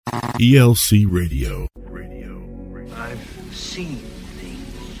ELC Radio. I've seen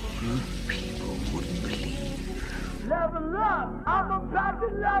things you people wouldn't believe. Level up, I'm about to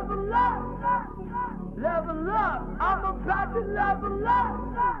level up. Level up, I'm about to level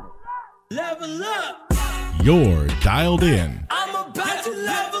up. Level up. You're dialed in. I'm about to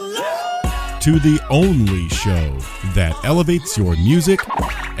level up. To the only show that elevates your music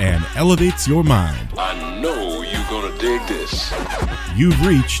and elevates your mind. I know you're gonna dig this. You've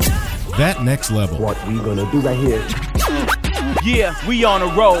reached that next level. What we gonna do right here? Yeah, we on a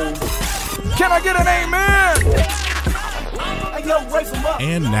roll. Can I get an amen? Hey, yo, raise them up.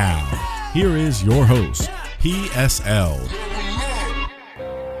 And now, here is your host, PSL.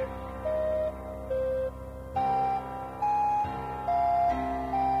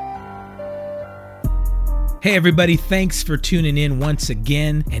 Hey everybody, thanks for tuning in once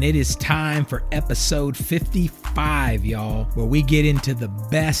again, and it is time for episode 55, y'all, where we get into the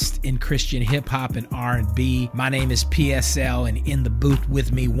best in Christian hip-hop and R&B. My name is PSL, and in the booth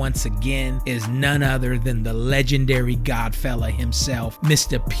with me once again is none other than the legendary Godfella himself,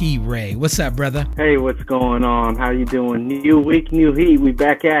 Mr. P. Ray. What's up, brother? Hey, what's going on? How you doing? New week, new heat. We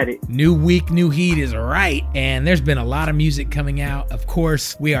back at it. New week, new heat is right, and there's been a lot of music coming out. Of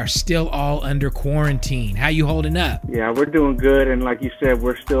course, we are still all under quarantine. How you holding up? Yeah, we're doing good, and like you said,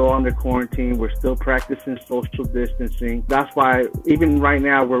 we're still under quarantine. We're still practicing social distancing. That's why even right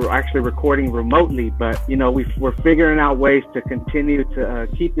now we're actually recording remotely, but you know, we're figuring out ways to continue to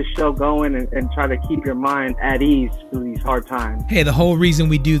keep the show going and try to keep your mind at ease through these hard times. Hey, the whole reason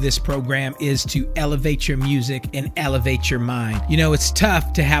we do this program is to elevate your music and elevate your mind. You know, it's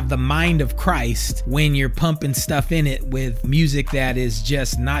tough to have the mind of Christ when you're pumping stuff in it with music that is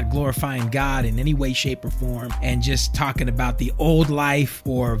just not glorifying God in any way, shape, or form, and just talking about the old life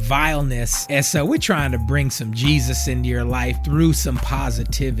or vileness. And so we're trying to bring some Jesus into your life through some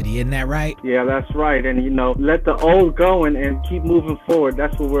positivity. Isn't that right? Yeah, that's right. And, you know, let the old go and keep moving forward.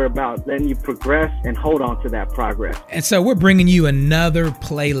 That's what we're about, letting you progress and hold on to that progress. And so we're bringing you another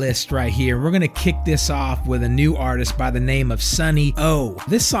playlist right here. We're going to kick this off with a new artist by the name of Sunny O.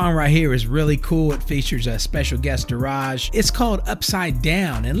 This song right here is really cool. It features a special guest, Daraj. It's called Upside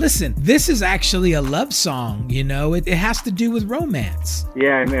Down. And listen, this is actually a love song. You know, it has to do with romance.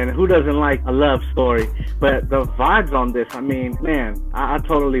 Yeah, man, who doesn't like a love story? But the vibes on this, I mean, man, I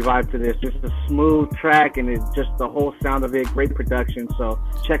totally vibe to this. Just a smooth track, and it's just the whole sound of it, great production, so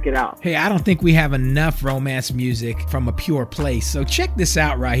check it out. Hey, I don't think we have enough romance music from a pure place, so check this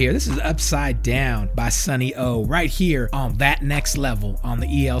out right here. This is Upside Down by Sunny O, right here on That Next Level on the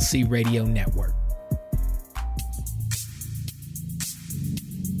ELC Radio Network.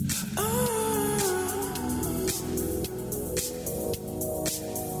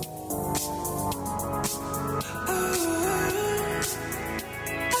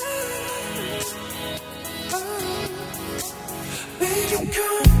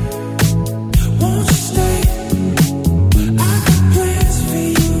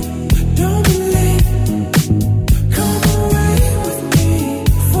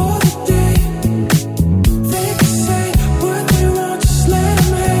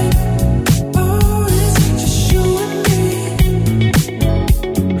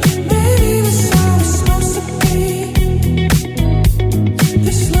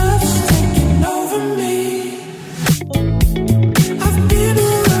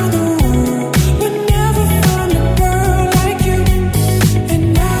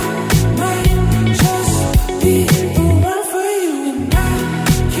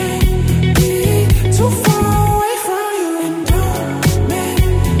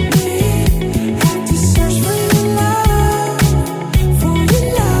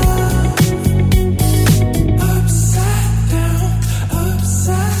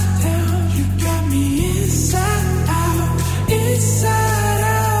 Upside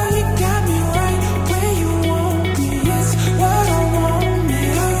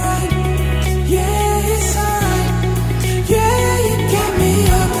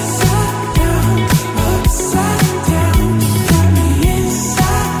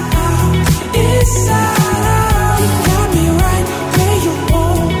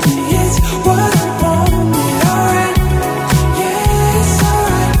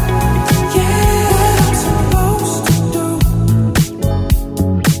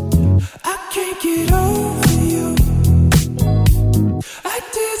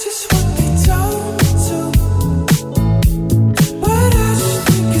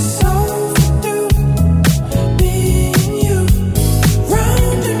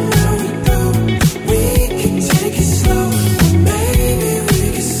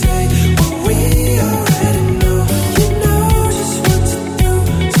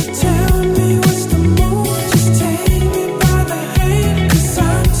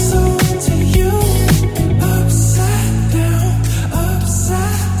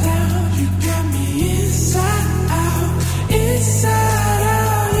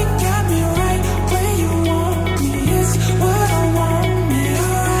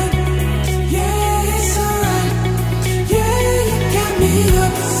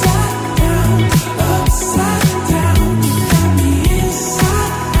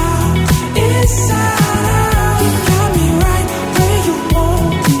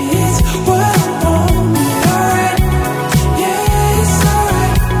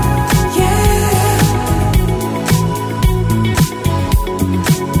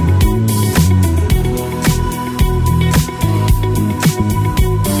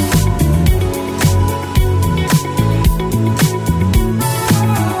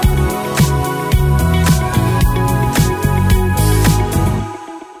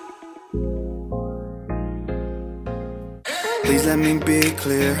Please let me be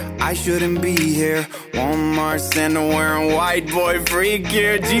clear, I shouldn't be here. Walmart Santa wearing white boy freak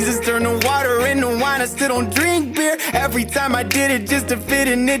gear. Jesus turned the water into wine, I still don't drink beer. Every time I did it just to fit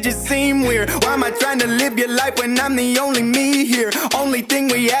in, it just seemed weird. Why am I trying to live your life when I'm the only me here? Only thing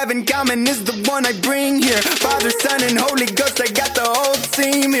we have in common is the one I bring here. Father, Son, and Holy Ghost, I got the whole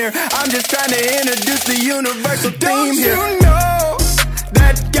team here. I'm just trying to introduce the universal theme here. Don't you know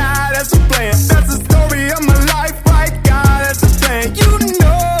that God has a plan? That's the story of my life, right? God has a plan. You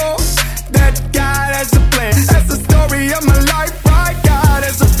know that God has a plan. That's the story of my life, right? God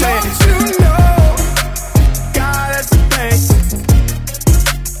has a plan. Don't you know God has a plan?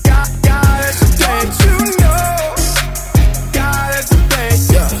 God has a plan. Don't you know God has a plan?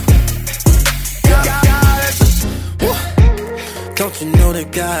 God has a plan. Don't you know that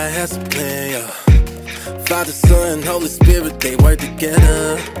God has a plan, yeah. Father, Son, Holy Spirit, they work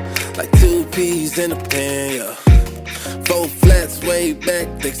together like two peas in a pan, yeah. Four flats way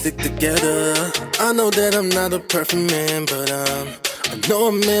back, they stick together. I know that I'm not a perfect man, but I know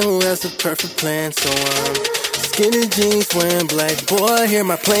a man who has a perfect plan. So skinny jeans wearing black. Boy, I hear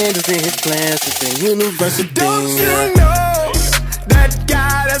my plan is in his plans. It's a universal thing. Don't you know that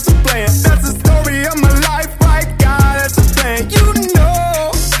God has a plan? That's the story of my life, right? God has a plan. You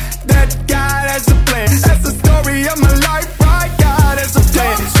know that God has a plan. That's the story of my life, right? God has a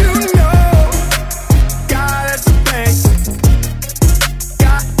plan. Don't you know God has a plan?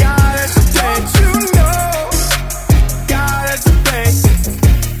 God has a plan. Don't you know God has a plan?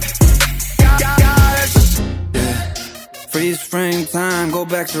 God has a plan. Freeze frame time, go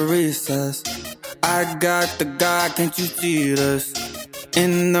back to recess. I got the God, can't you see this?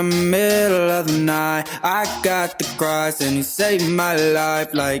 In the middle of the night, I got the Christ and he saved my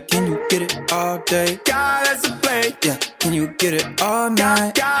life. Like, can you get it all day? God has a plan. Yeah, can you get it all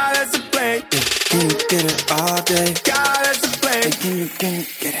night? God has a plan. Yeah, can you get it all day? God has a plan. Hey, can you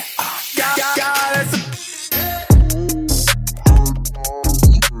get it all night? God has a plan.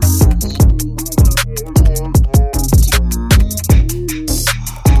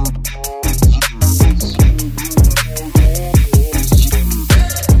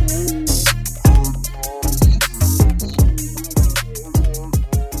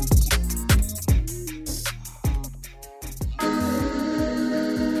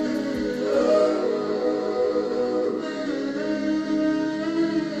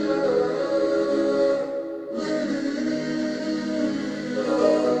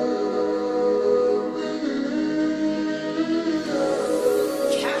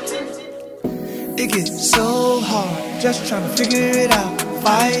 It gets so hard, just trying to figure it out,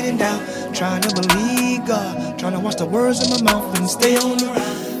 fighting down, trying to believe God, trying to watch the words in my mouth and stay on the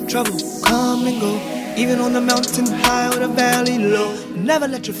ride. Trouble come and go, even on the mountain high or the valley low. Never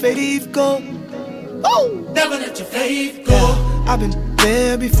let your faith go. Oh, never let your faith go. Yeah, I've been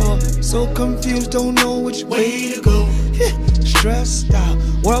there before, so confused, don't know which way to go. Yeah, stressed out,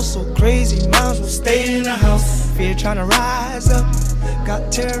 world so crazy, might as well stay in the house. Fear trying to rise up.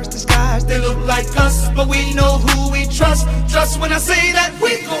 Got terrorists disguised, they look like us, but we know who we trust. Trust when I say that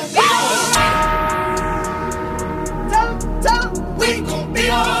we gon' be alright. Tell 'em, we gon' be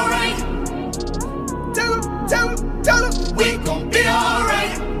alright. Tell 'em, we gon' be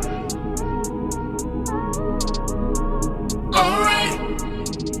alright. Alright.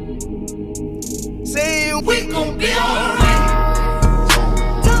 Say we gon' be alright.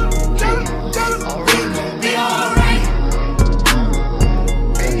 Tell 'em, we gon' be alright.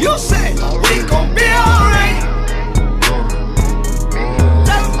 You say we gon' be alright.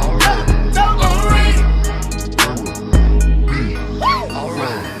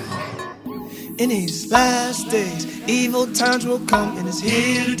 Alright. In these last days, evil times will come and it's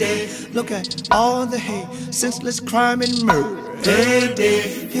here today. Look at all the hate, senseless crime and murder.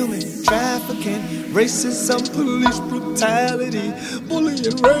 Day, human trafficking, racism, police brutality,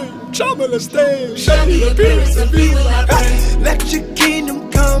 bullying, rape, child molestation, shady appearance of evil. Let your kingdom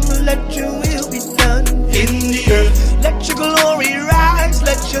come, let your will be done in the earth. Let your glory rise,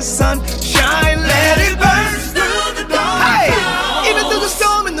 let your sun shine, let it burn through the dark. Hey, even through the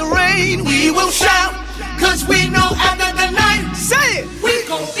storm and the rain, we will shout, 'cause we know after the night, say it, we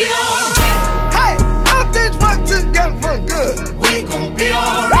gon' be alright. Hey, all things work together for good. We gon' be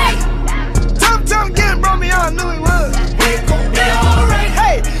alright. Tough again, brought me on, knew he was. We gon' be alright.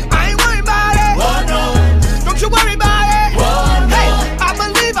 Hey, I ain't worried about it. Oh no, don't you worry about it. Oh no, hey, I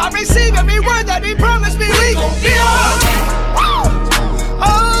believe I receive every word that he promised me. We gon' be alright.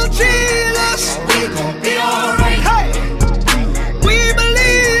 Oh Jesus, we gon' be alright. Hey, we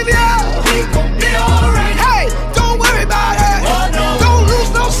believe ya. We gon' be alright. Hey, don't worry about it. Oh no, don't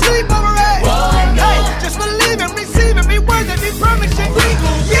lose no sleep over it. Oh no, hey, just believe and receive every word that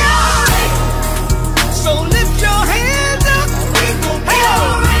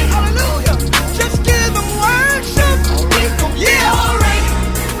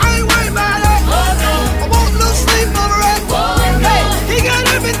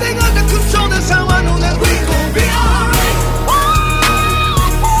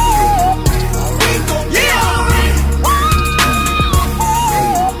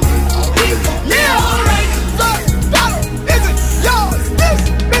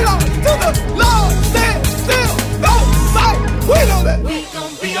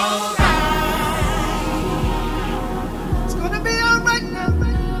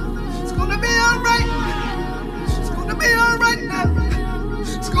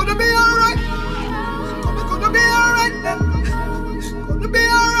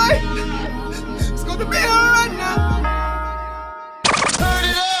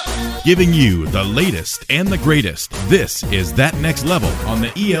giving you the latest and the greatest. This is That Next Level on the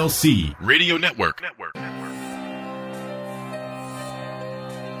ELC Radio Network.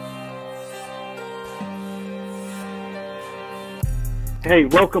 Hey,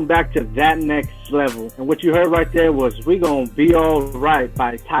 welcome back to That Next Level. And what you heard right there was We Gon' Be Alright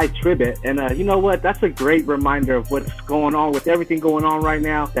by Ty Tribbett. And you know what? That's a great reminder of what's going on with everything going on right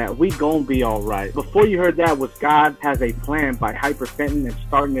now, that we gon' be alright. Before you heard that was God Has a Plan by Hyperfenton, and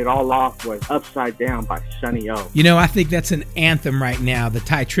starting it all off was Upside Down by Sunny O. You know, I think that's an anthem right now, the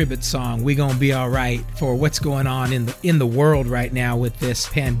Ty Tribbett song, We Gon' Be Alright, for what's going on in the world right now with this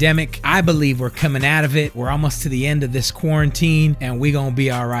pandemic. I believe we're coming out of it. We're almost to the end of this quarantine, and we gonna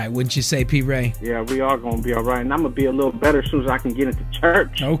be all right. Wouldn't you say, P. Ray? Yeah, we are gonna be all right, and I'm gonna be a little better as soon as I can get into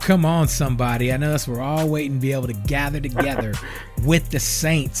church. Oh, come on, somebody. I know that's we're all waiting to be able to gather together with the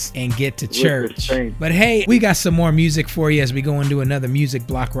saints and get to church. But hey, we got some more music for you as we go into another music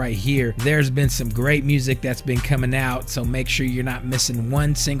block right here. There's been some great music that's been coming out, so make sure you're not missing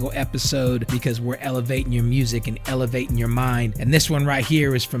one single episode, because we're elevating your music and elevating your mind. And this one right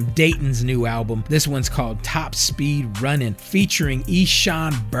here is from Dayton's new album. This one's called Top Speed Running, featuring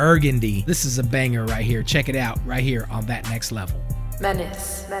Eshawn Burgundy. This is a banger right here. Check it out right here on That Next Level.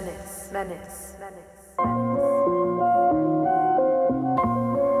 Menace, menace, menace, menace.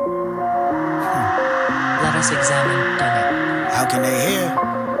 Let us examine Dunning. How can they hear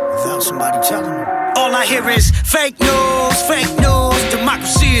without somebody telling them? All I hear is fake news, fake news.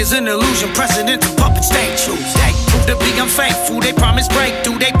 Democracy is an illusion, presidential puppet statues. They prove to be unfaithful, they promise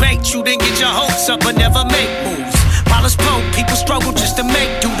breakthrough. They bait you, then get your hopes up but never make moves. While it's broke, people struggle just to make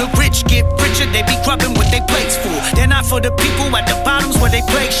do. The rich get richer, they be grubbing with their plates full. They're not for the people at the bottoms where they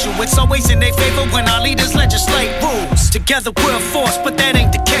place you. It's always in their favor when our leaders legislate rules. Together we're a force, but that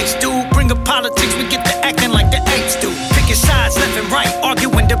ain't the case, dude. Bring up politics, we get to acting like the apes do. Picking sides left and right,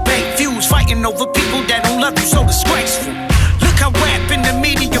 arguing, debate views, fighting over people that don't love you, so disgraceful. Look how rap in the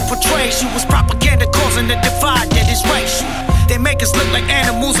media portrays you as propaganda causing a divide that is racial. They make us look like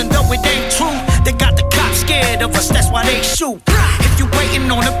animals, and though it ain't true, they got the cops scared of us, that's why they shoot. If you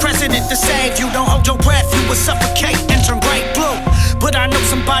waiting on the president to save you, don't hold your breath, you will suffocate and turn great blue. But I know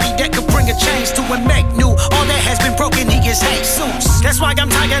somebody that could bring a change to and make new. All that has been broken, he is Jesus. That's why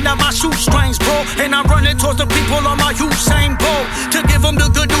I'm tired of my shoestrings, bro. And I'm running towards the people on my Usain Bolt, to give them the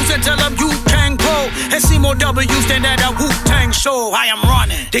good news and tell them you can grow, and see more W's than at a Wu-Tang show. I am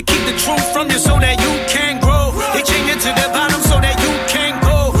running. They keep the truth from you so that you can grow. They change it to the bottom so that you can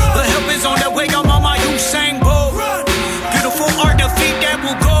go. The help is on the way, I'm on my Usain Bolt. Beautiful art, the feet that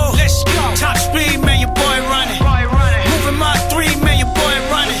will go. Let's go. Top speed, man, your boy running. Moving my 3, man, your boy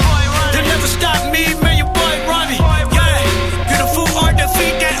running. They'll never stop me, man, your boy running. Yeah, beautiful art, the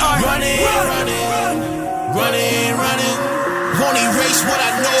feet that are running. Won't erase what I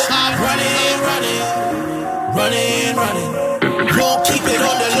know. I'm running. Won't keep it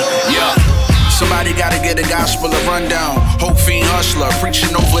on the low. Yeah. Somebody gotta get the gospel a rundown. Hope fiend hustler,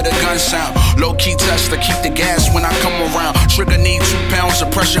 preaching over the gun sound. Low key tester, keep the gas when I come around. Trigger need 2 pounds of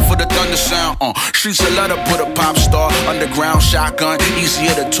pressure for the thunder sound. Streets a letter, put a pop star. Underground shotgun,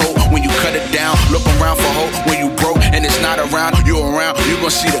 easier to tote when you cut it down. Look around for hope when you broke and it's not around. You around, you gon'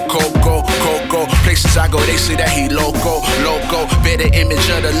 see the Coco. Places I go, they say that he loco. Bear the image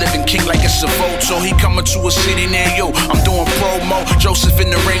of the living king like it's a photo. He coming to a city near you. I'm doing promo. Joseph in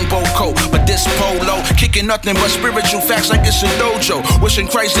the rainbow coat, but this polo, kicking nothing but spiritual facts like it's a dojo. Wishing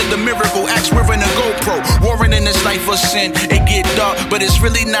Christ did the miracle acts, we're in a GoPro. Warring in this life of sin, it get dark, but it's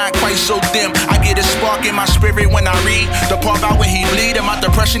really not quite so dim. I get a spark in my spirit when I read the part about when he bleed, and my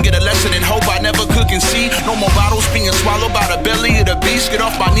depression get a lesson in hope I never could concede. No more bottles being swallowed by the belly of the beast. Get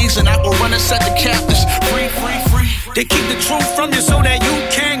off my knees and I go run and set the captives free. They keep the truth from you so that you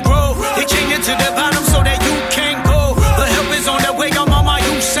can grow. They change it to the bottom so that you can go. The help is on the way, I'm on my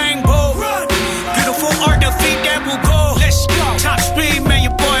Usain Bolt. Beautiful art, the feet that will go. Let's go. Top speed, man,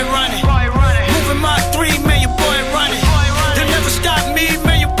 your boy running. Moving my 3, man, your boy running. They'll never stop me,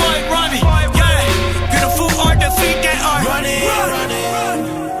 man, your boy running. Yeah, beautiful art, the feet that are running.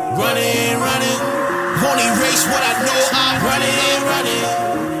 Won't erase what I know. I'm running.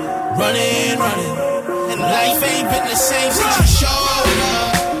 And life ain't been the same since you showed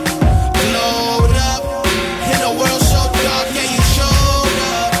up.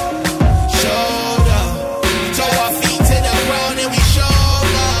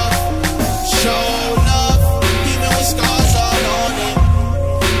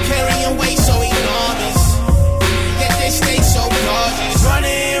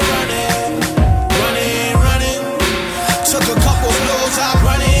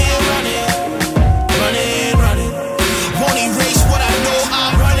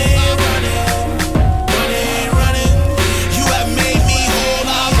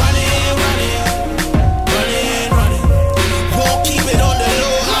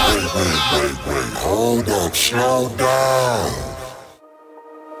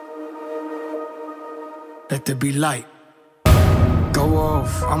 let there be light. Go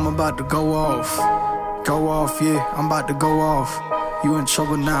off, I'm about to go off. Go off, yeah, I'm about to go off. You in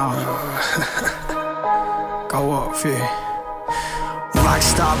trouble now. Go off, yeah.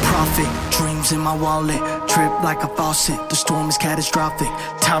 Rockstar prophet, dreams in my wallet. Drip like a faucet, the storm is catastrophic.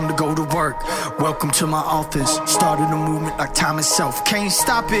 Time to go to work, welcome to my office. Started a movement like time itself, can't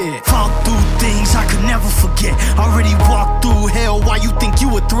stop it. Fought through things I could never forget. Already walked through hell, why you think you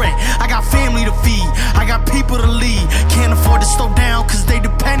a threat? I got family to feed, I got people to lead. Can't afford to slow down, cause they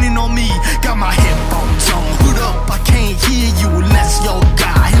depending on me. Got my headphones on, hood up, I can't hear you unless your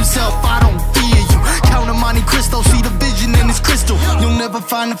God himself, I don't fear you. Counting Monte Cristo, see the vision in this crystal. You'll never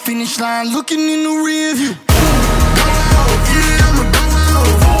find the finish line looking in the rear view. Go out, yeah, I'ma go out.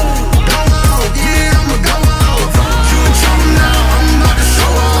 Go out, yeah, I'ma go out. You in trouble now, I'm about to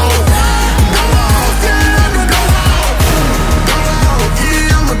show out. Go out, yeah, I'ma go out. Go out,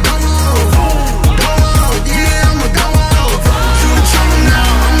 yeah, I'ma go out. Go out, yeah, I'ma go out. You in trouble now,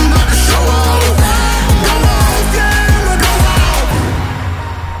 I'm about to show out. Go out, yeah, I'ma go out.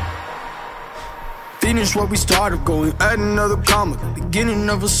 Finish what we started, going add another comma. Beginning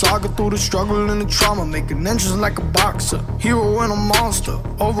of a saga through the struggle and the trauma. Making entrance like a boxer, hero and a monster.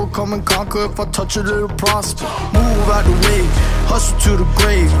 Overcome and conquer, if I touch it, it'll prosper. Move out the way, hustle to the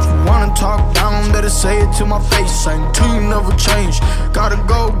grave. If you wanna talk down, better say it to my face. I ain't till you never change, gotta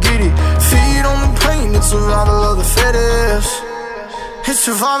go get it. Feed on the pain, it's survival of the fittest. It's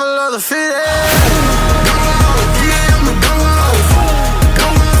survival of the fittest. Go out, yeah, I'ma go out. Go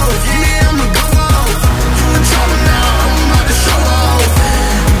out, yeah, I'ma go out. You in trouble now, I'm about to show out.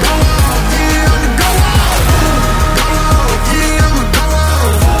 Go out, yeah, I'ma go out. Go out, yeah, I'ma go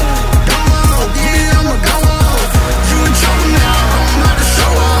out. Go out, yeah, I'ma go out. You in trouble now, I'm about to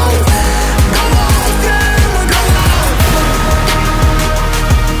show out. Go out, yeah, I'ma go out.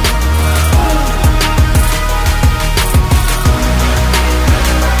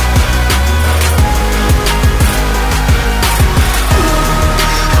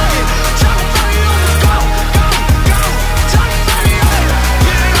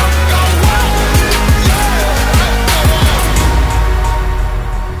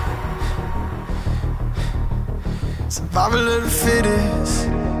 Survival of the fittest.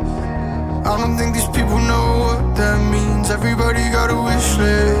 I don't think these people know what that means. Everybody got a wish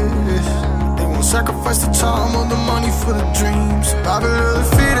list. They won't sacrifice the time or the money for the dream. Survival of the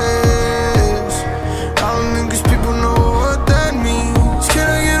fittest. I don't think these people know what that means. Can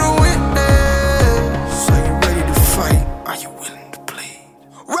I get a witness? Are you ready to fight? Are you willing to bleed?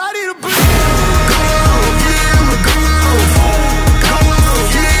 Ready to bleed. Go out, yeah, I'ma go out. Go out,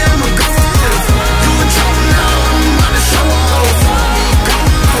 yeah, I'ma go out. You in trouble now, I'm about to show out. Go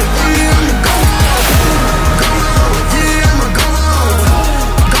out, yeah, I'ma go out. Go out, yeah, I'ma go out.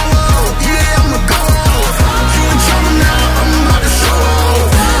 Go out, yeah, I'ma go out. You in trouble now, I'm about to show out.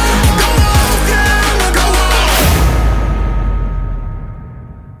 Go out, yeah, I'ma go out.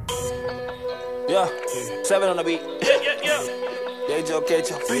 Yeah, 7 on the beat. Yeah, Joe,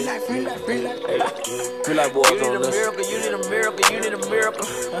 K-Joe. Free life, free life, free life, free life. Feel like boys You need on a this. miracle, you need a miracle, you need a miracle.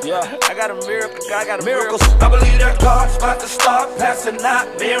 Yeah. I got a miracle, I got a Miracles. miracle. I believe that God's about to start passing out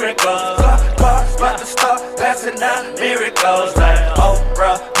miracles. God's about to start passing out miracles. Like, oh,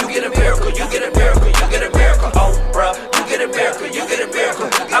 bruh, you get a miracle, you get a miracle, you get a miracle. Oh, bruh, you get a miracle, you get a miracle.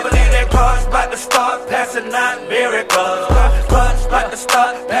 I believe that God's about to start passing out miracles. God's about to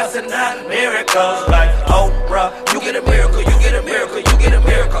start passing out miracles. Like, oh, bruh, you get a miracle, you get a miracle, you get a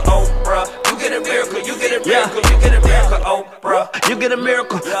miracle. Oh, bruh, you get a miracle, you get a miracle, you get a miracle. Oh, bruh, You get a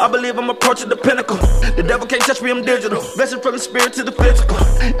miracle. I believe I'm approaching the pinnacle. The devil can't touch me, I'm digital. Blessing from the spirit to the physical.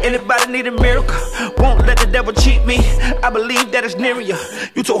 Anybody need a miracle? Won't let the devil cheat me. I believe that it's near you.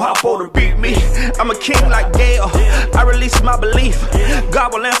 You told Harpo to beat me. I'm a king like Gale. I release my belief.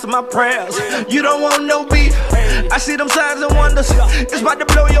 God will answer my prayers. You don't want no beef. I see them signs and wonders. It's about to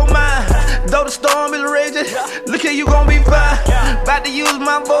blow your mind. Though the storm is raging, look here, you gon' be fine. About to use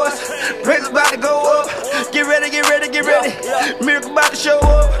my voice. Praise is about to go up. Get ready, get ready, get ready. Miracle about to show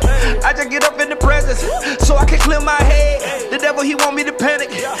up. I just get up in the presence so I can clear my head. The devil, he want me to panic,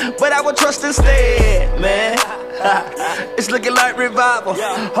 but I will trust instead, man. It's looking like revival.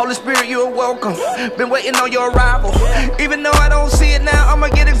 Holy Spirit, you are welcome. Been waiting on your arrival. Even though I don't see it now, I'ma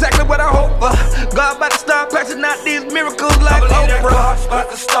get exactly what I hope for. God about to start passing out these miracles like Oprah. God's about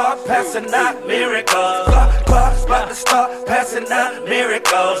to start passing out miracles. God's about to start passing out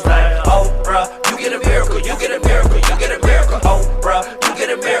miracles. Like, oh, bruh, you get a miracle, you get a miracle, you get a miracle. Oh, bruh, you get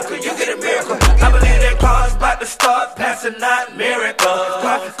a miracle, you get a miracle. I believe that God's about to start passing out miracles.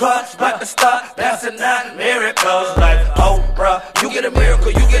 God's about to start passing out miracles. Like, oh, bruh, you get a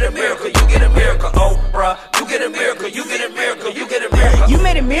miracle, you get a miracle, you get a miracle. Oh, bruh,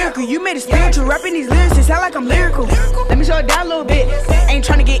 like I'm lyrical. Let me slow it down a little bit. Ain't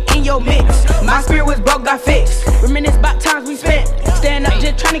tryna get in your mix. My spirit was broke, got fixed. Reminisce about times we spent. Stand up,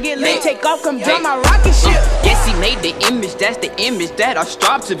 just tryna get lit. Take off, come join my rocket ship. Yes, he made the image, that's the image that I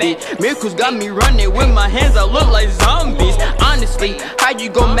strive to be. Miracles got me running with my hands, I look like zombies. Honestly, how you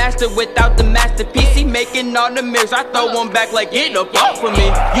gon' master without the masterpiece? He making all the mirrors, I throw one back like it up off for me.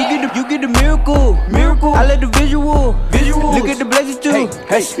 You get the miracle. I let the visual. Look at the blazes too.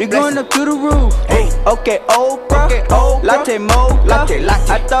 Hey, we going up to the roof. Hey, okay, Oprah, latte mocha.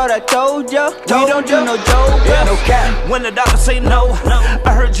 I thought I told ya, we don't do no joke. No cap. When the doctor say no,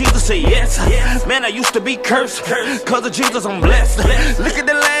 I heard Jesus say yes. Man, I used to be cursed, cause of Jesus I'm blessed. Look at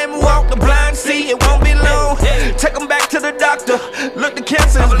the lame walk, the blind see, it won't be long. Take them back to the doctor, look, the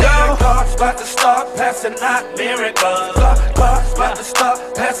cancer's gone. God's about to start passing out miracles. God's about to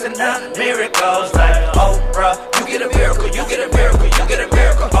start passing out miracles. Like, oh, bruh, you get a miracle, you get a miracle, you get a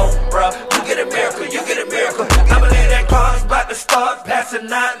miracle. Oh, bruh, you get a miracle, you get a miracle. I believe that God's about to start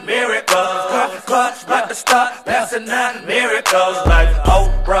passing out miracles. God's about to start passing out miracles. Like, oh,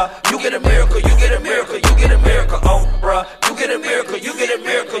 bruh, you get a miracle, you get a miracle, you get a miracle. Oh, bruh, you get a miracle, you get a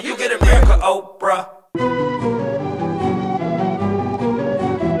miracle, you get a miracle. Oh, bruh.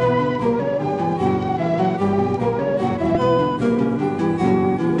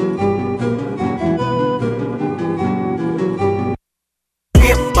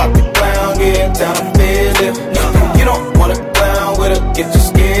 Down to business. You don't wanna clown with her, get your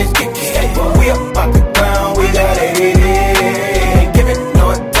skins kicked. We up off the ground, we got ADD. Give it no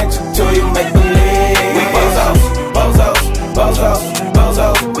attention till you make believe. We bozos, bozos, bozos,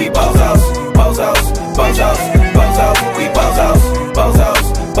 bozos. We bozos, bozos, bozos, bozos. We bozos, bozos,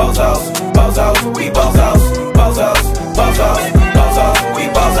 bozos, bozos. We bozos, bozos, bozos, bozos. We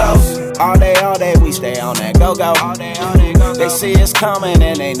bozos. All day, we stay on that go-go. They see us coming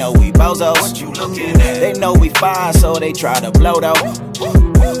and they know we bozos. They know we fire, so they try to blow though.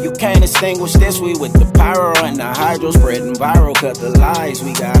 You can't extinguish this, we with the pyro and the hydro spreading viral. Cut the lies,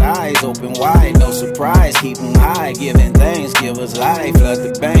 we got eyes open wide, no surprise. Keep them high, giving things, give us life. Flood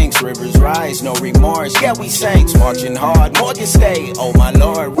the banks, rivers rise, no remorse. Yeah, we saints, marching hard, mortgage stay. Oh my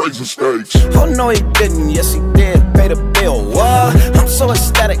lord, raising stakes. Oh no, he didn't, yes he did, pay the bill. What? I'm so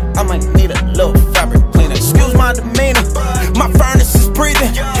ecstatic, I might need a little fabric cleaner. Excuse my demeanor, my furnace is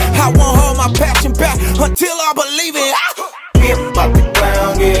breathing. I won't hold my passion back until I believe it. We about to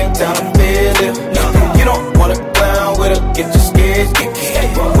clown, get down to business. You don't wanna clown with her, get your skins kicked.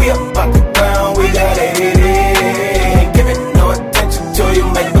 We about to clown, we got ADD. Give it no attention till you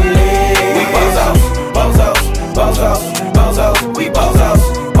make believe. We bozos, bozos, bozos, bozos. We bozos,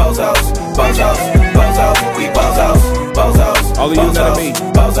 bozos, bozos, bozos. We bozos, bozos. All of you know me.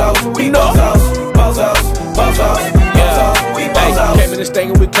 Bozos, we bozos, bozos, bozos. Came in this thing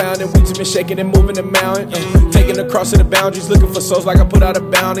and we clowning. We just been shaking and moving the mountain. Taking across to the boundaries, looking for souls like I put out a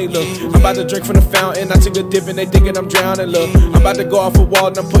bounty. Look, I'm about to drink from the fountain. I took a dip and they thinking I'm drowning. Look, I'm about to go off a wall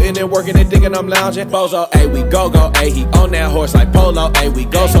and I'm putting in work and they thinking I'm lounging. Bozo, ayy, we go, ayy, he on that horse like Polo, ayy, we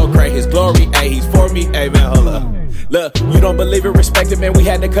go so crazy. His glory, ayy, he's for me, ayy, man, hold up. Look, you don't believe it, respect it, man. We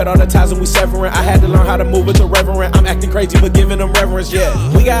had to cut all the ties and we severing. I had to learn how to move with the reverend. I'm acting crazy, but giving them reverence, yeah.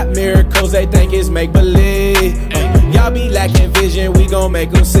 We got miracles, they think it's make-believe. Y'all be lacking vision, we gon'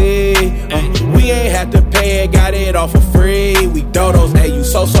 make them see. We ain't have to pay it, got it all for free. We dodos, ayy, you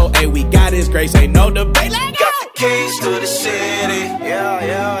so, ayy, we got his grace, ain't no debate. Got the keys to the city,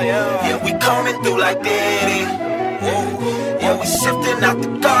 yeah, we coming through like Diddy. Yeah, we sifting out the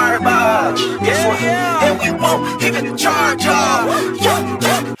garbage, yeah, and we won't even charge y'all.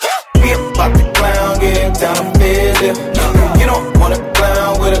 We about to clown, get down to business. You don't wanna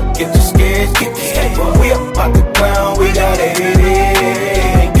clown with her, get your skins kicked. We about to clown, we got ADD.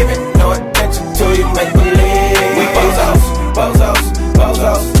 Give it no attention till you make believe. We bozos, bozos,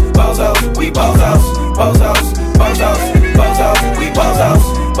 bozos, bozos. We bozos, bozos, bozos, bozos. We bozos,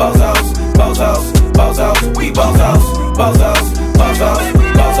 bozos, bozos, bozos. We bozos, bozos, bozos,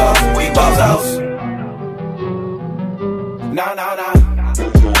 bozos. We bozos. Nah, nah, nah.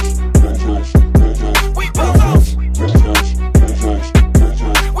 We bozos. We bozos.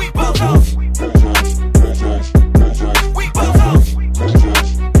 We bozos. We bozos.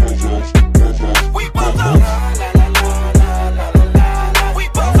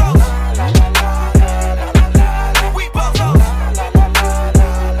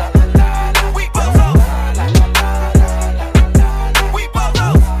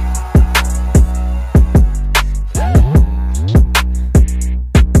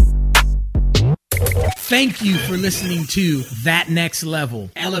 Thank you for listening to That Next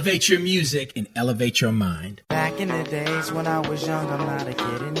Level. Elevate your music and elevate your mind. Back in the days when I was young, I'm not a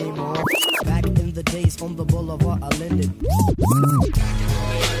kid anymore. Back in the the days on the boulevard are ended.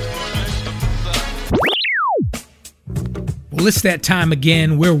 Well, it's that time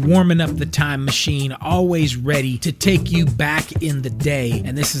again. We're warming up the time machine, always ready to take you back in the day.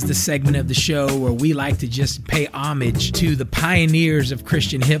 And this is the segment of the show where we like to just pay homage to the pioneers of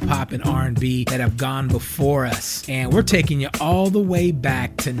Christian hip hop and R&B that have gone before us. And we're taking you all the way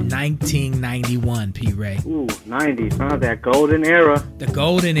back to 1991, P. Ray. Ooh, 90s, huh? That golden era. The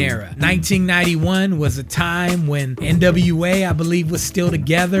golden era. 1991 was a time when NWA, I believe, was still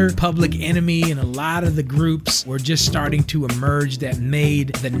together. Public Enemy and a lot of the groups were just starting to emerge that made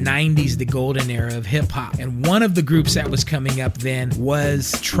the 90s the golden era of hip-hop. And one of the groups that was coming up then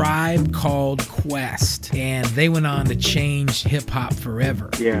was Tribe Called Quest. And they went on to change hip-hop forever.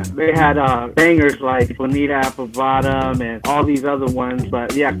 Yeah, they had bangers like Bonita Apple Bottom and all these other ones.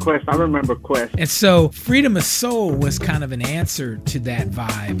 But yeah, Quest, I remember Quest. And so Freedom of Soul was kind of an answer to that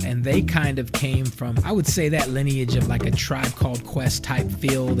vibe. And they kind of came from, I would say, that lineage of like a Tribe Called Quest type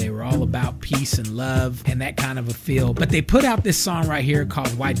feel. They were all about peace and love and that kind of a feel. But they put out this song right here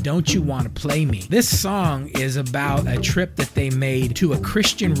called Why Don't You Want to Play Me? This song is about a trip that they made to a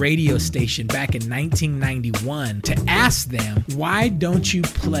Christian radio station back in 1991 to ask them, why don't you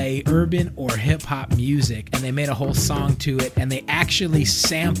play urban or hip hop music? And they made a whole song to it, and they actually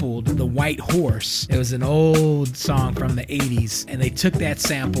sampled The White Horse. It was an old song from the 80s, and they took that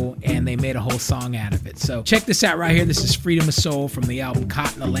sample and they made a whole song out of it. So check this out right here. This is Freedom of Soul from the album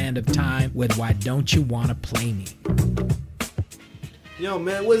Caught in the Land of Time with Why Don't You Want to Play Me? Yo,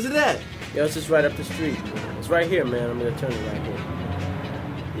 man, where's it at? Yo, it's just right up the street. It's right here, man. I'm gonna turn it right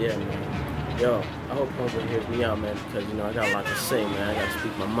here. Yeah, man. Yo, I hope homeboy hears me out, man, because, you know, I got a lot to say, man. I gotta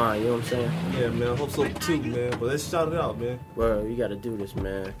speak my mind, you know what I'm saying? Yeah, man, I hope so too, man. But let's shout it out, man. Well, you gotta do this,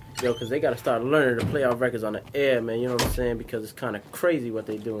 man. Yo, because they gotta start learning to play our records on the air, man, you know what I'm saying? Because it's kind of crazy what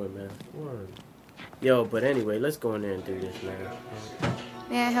they doing, man. Word. Yo, but anyway, let's go in there and do this, man.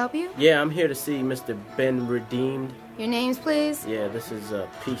 May I help you? Yeah, I'm here to see Mr. Ben Redeemed. Your names, please? Yeah, this is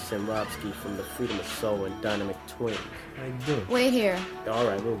Peace and Robski from the Freedom of Soul and Dynamic Twins. How you doing? Wait here. All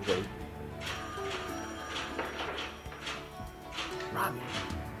right, we'll wait. Robbie,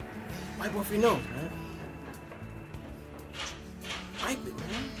 wipe off your nose, man. Wipe it,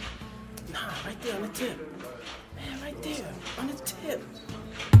 man. Nah, right there on the tip. Man, right there on the tip.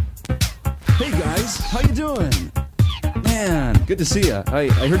 Hey guys, how you doing? Man, good to see ya. I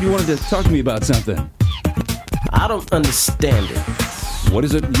heard you wanted to talk to me about something. I don't understand it. What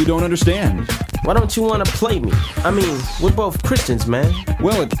is it you don't understand? Why don't you want to play me? I mean, we're both Christians, man.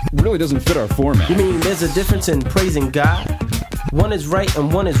 Well, it really doesn't fit our format. You mean there's a difference in praising God? One is right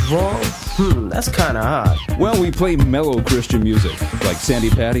and one is wrong? That's kind of odd. Well, we play mellow Christian music, like Sandy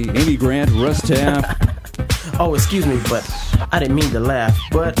Patty, Amy Grant, Russ Taff. Oh, excuse me, but I didn't mean to laugh,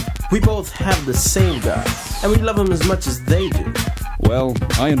 but we both have the same God, and we love him as much as they do. Well,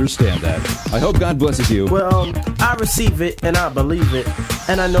 I understand that. I hope God blesses you. Well, I receive it, and I believe it,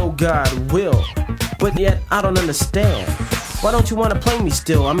 and I know God will, but yet I don't understand. Why don't you want to play me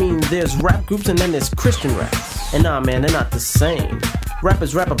still? I mean, there's rap groups and then there's Christian rap, and nah, man, they're not the same.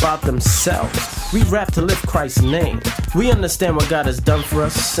 Rappers rap about themselves. We rap to lift Christ's name. We understand what God has done for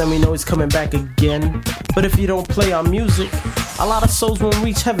us, and we know he's coming back again. But if you don't play our music, a lot of souls won't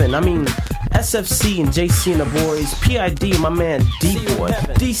reach heaven. I mean, SFC and JC and the boys, PID and my man D-Boy,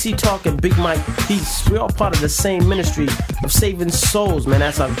 DC Talk and Big Mike Peace. We're all part of the same ministry of saving souls, man,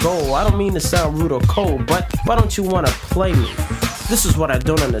 that's our goal. I don't mean to sound rude or cold, but why don't you want to play me? This is what I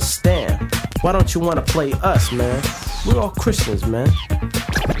don't understand. Why don't you want to play us, man? We're all Christians, man.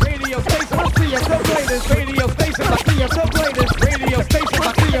 Radio station, I see you go play this. Radio station, I see you go play this. Radio station,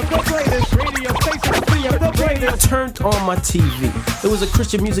 I see you go play this. Radio station, I see you go play this. I turned on my TV. It was a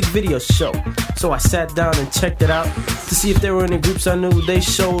Christian music video show. So I sat down and checked it out to see if there were any groups I knew. They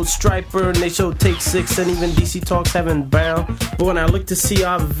showed Striper and they showed Take 6 and even DC Talks Heaven Bound. But when I looked to see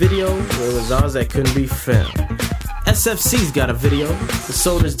our video, it was ours that couldn't be found. SFC's got a video, and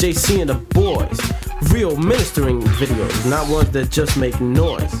so does JC and the boys. Real ministering videos, not ones that just make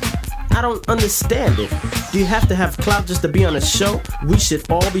noise. I don't understand it. Do you have to have clout just to be on a show? We should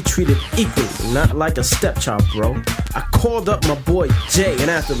all be treated equally, not like a stepchild, bro. I called up my boy Jay and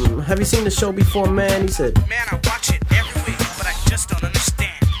asked him, have you seen the show before, man? He said, man, I watch it every week, but I just don't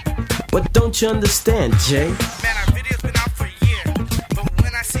understand. What don't you understand, Jay? Man, our video's been out for a year, but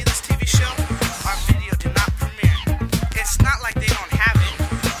when I see this TV show, our video did not premiere. It's not like they don't have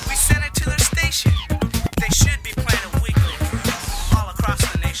it. We sent it to their station. They should be playing it weekly, all across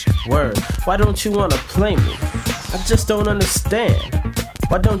the nation. Word, why don't you want to play me? I just don't understand.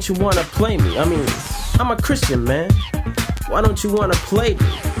 Why don't you want to play me? I mean, I'm a Christian, man. Why don't you want to play me?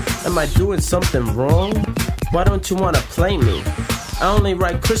 Am I doing something wrong? Why don't you wanna play me? I only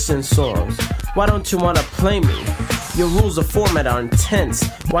write Christian songs. Why don't you wanna play me? Your rules of format are intense.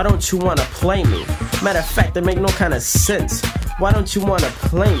 Why don't you wanna play me? Matter of fact, they make no kind of sense. Why don't you wanna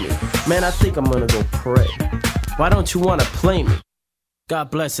play me? Man, I think I'm gonna go pray. Why don't you wanna play me?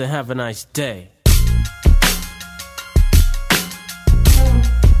 God bless and have a nice day.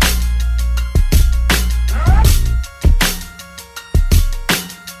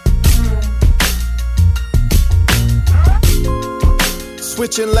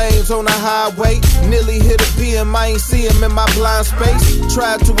 Switching lanes on the highway, nearly hit a BM, I ain't see him in my blind space.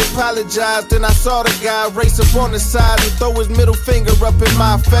 Tried to apologize, then I saw the guy race up on the side and throw his middle finger up in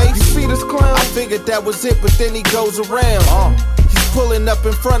my face. You see this clown? I figured that was it, but then he goes around. He's pulling up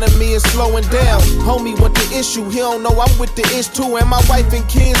in front of me and slowing down. Homie, what the issue? He don't know I'm with the ish too, and my wife and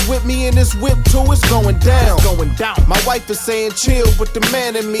kids with me in this whip too. It's going down. It's going down. My wife is saying chill, but the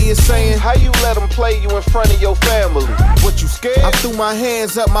man in me is saying, how you let him play you in front of your family? What, you scared? I threw my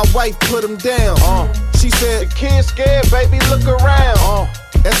hands up, my wife put him down. She said, the kid's scared, baby, look around.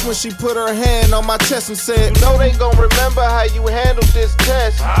 That's when she put her hand on my chest and said, you know they gon' remember how you handled this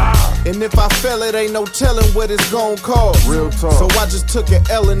test. And if I fail, it ain't no telling what it's gon' cost. Real talk. So I just took an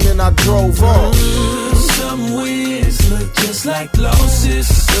L and then I drove off. Some wins look just like losses.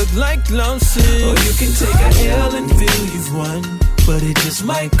 Look like losses. Or you can take a L and feel you've won, but it just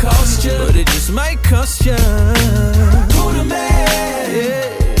might cost you. But it just might cost you. Who the man?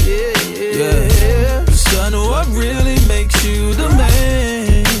 Yeah. Son, what really makes you the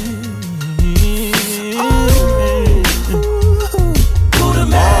man? Who the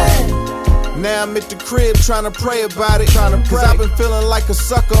man? Now I'm at the crib trying to pray about it. Cause I've been feeling like a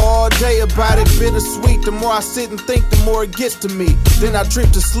sucker all day about it. Bittersweet, the more I sit and think, the more it gets to me. Then I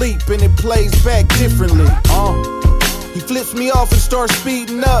drift to sleep and it plays back differently. He flips me off and starts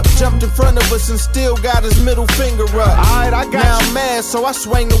speeding up. Jumped in front of us and still got his middle finger up. Alright, I got now you. I'm mad, so I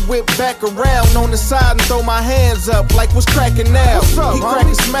swing the whip back around on the side and throw my hands up like what's cracking now. What's up, he crack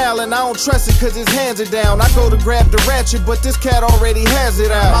a smile and I don't trust it cause his hands are down. I go to grab the ratchet, but this cat already has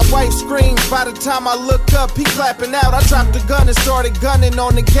it out. My wife screams, by the time I look up, he clapping out. I dropped the gun and started gunning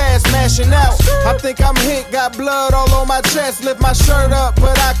on the gas, mashing out. I think I'm hit, got blood all on my chest. Lift my shirt up,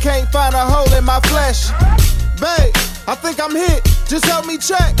 but I can't find a hole in my flesh. Babe, I think I'm hit, just help me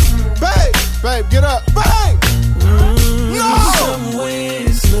check. Babe, get up. Bang! No! Some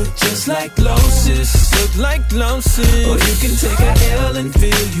wins look just like losses. Look like losses. Or you can take a L and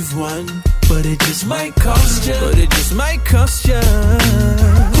feel you've won, but it just might cost you. But it just might cost you.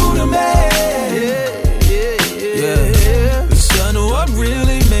 Who the man? Yeah. Son, what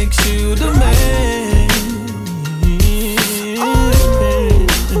really makes you the man?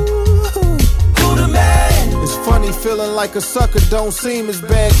 Funny feeling like a sucker don't seem as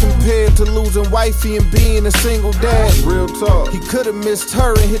bad compared to losing wifey and being a single dad. Real talk. He could've missed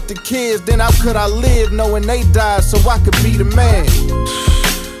her and hit the kids, then how could I live knowing they died so I could be the man?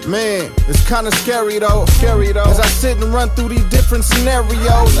 Man, it's kinda scary though. As I sit and run through these different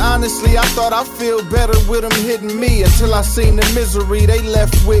scenarios, honestly, I thought I'd feel better with them hitting me until I seen the misery they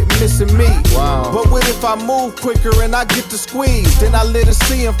left with missing me. Wow. But what if I move quicker and I get to squeeze? Then I let her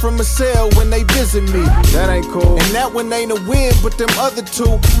see him from a cell when they visit me. That ain't cool. And that one ain't a win, but them other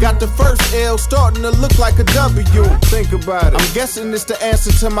two got the first L starting to look like a W. Think about it. I'm guessing it's the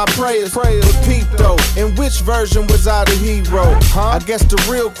answer to my prayers. But peep though, in which version was I the hero? I guess the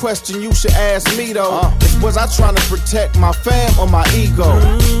real question you should ask me though is, was I trying to protect my fam or my ego?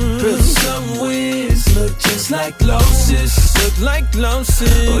 Some wins look just like losses. Look like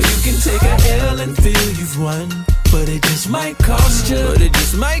losses. Or you can take a L and feel you've won, but it just might cost you. But it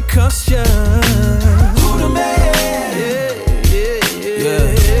just might cost you. Who the man?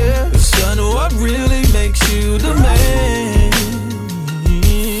 Yeah. Son, what really makes you the man?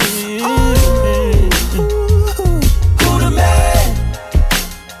 Who the man?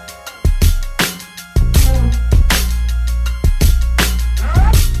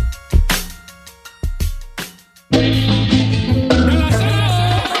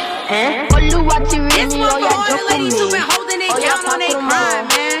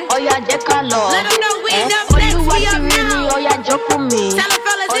 Let them know we enough next, we up now. Tell them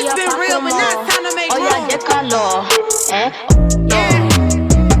fellas it's been real, but now it's time to make room. Yeah.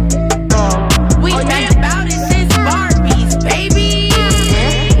 We been about it since Barbies, baby.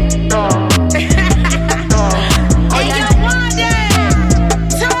 Hey, yo, Wanda,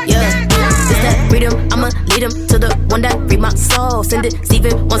 talk that freedom, I'ma lead them to the one that freed my soul. Send it,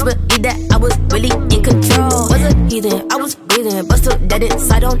 Steven once believed that I was really in control. Was a heathen, I was breathing, but still that it's,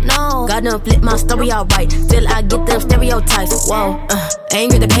 I don't know. Gotta flip my story alright, till I get them stereotypes. Whoa,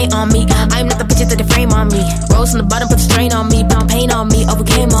 anger the paint on me. I'm not the picture that they frame on me. Rose from the bottom, put the strain on me. Pound pain on me,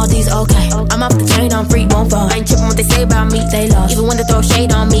 overcame all these, okay. I'm off the chain, I'm free, won't fall. I ain't tripping what they say about me, they lost. Even when they throw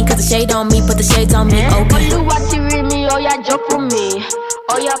shade on me, cause the shade on me, put the shades on me, okay. me, oya joke with me,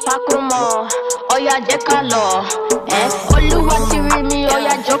 oya pakrumo, oya dekalo. Oluwa ti rí mi,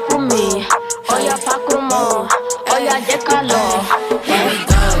 oya joke with me, oya pakrumo, oya dekalo. Here we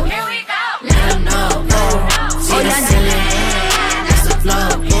go, let them know. See the ceiling, that's the flow.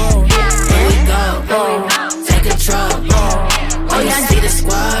 Here we go, take control. When you see the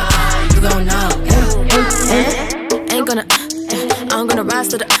squad, you gon' know. Ain't gonna, I'm gonna rise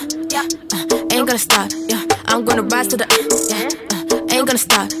to the, ain't gonna stop, yeah. I'm gonna rise to the, ain't gonna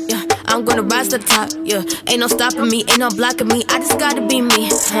stop, yeah. I'm gonna rise to the top, yeah. Ain't no stopping me, ain't no blocking me. I just gotta be me.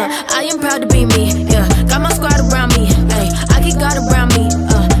 I am proud to be me, yeah. Got my squad around me, hey. I keep God around me,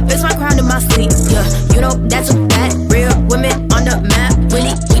 fix my crown in my sleep, yeah. You know that's a fact. Real women on the map,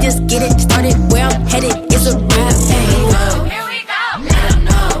 really. We just get it started. Where I'm headed, it's a rap. Hey. Here we go, let them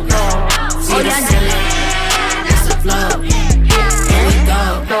know. See the ceiling, that's the flow. Here we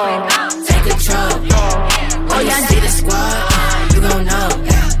go, take control. When you see the squad, you gon' know.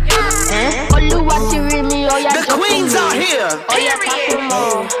 The queens are here. I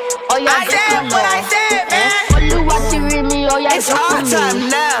said what I said, man. It's our time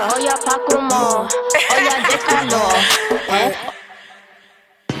now.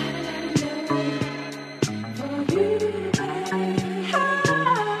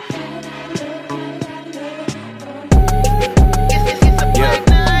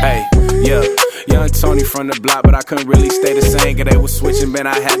 Young Tony from the block, but I couldn't really stay the same. Cause they was switching, man,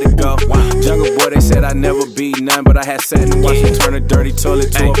 I had to go. Jungle boy, they said I'd never be none, but I had sat and watched them turn a dirty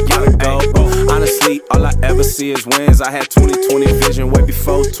toilet to a pot of gold. Honestly, all I ever see is wins. I had 20/20 vision way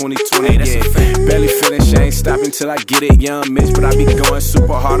before 2020. Yeah, barely feeling shame, stopping till I get it. Young Mitch, but I be going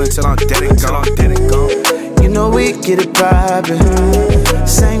super hard until I'm dead and gone. You know we get it poppin'.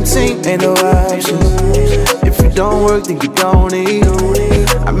 Same team, ain't no options. If you don't work, then you don't eat.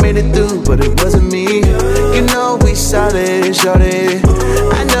 I made it through, but it wasn't me. You know we solid, shorty.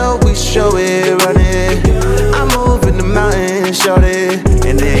 I know we show it, run it. I'm moving the mountain, shorty,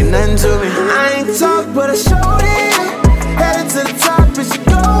 and there ain't nothing to me. I ain't talk, but I showed it. Headed to the top, it's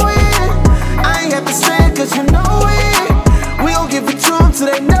going. I ain't have to say it, cause you know it. We gon' give it to them till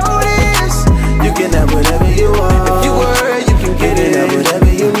they notice. You can have whatever you want. If you work, you can get it. Have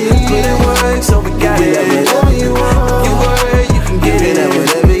whatever you need. Put in work, so we got it. Whatever you want. If you work, you can get it. Have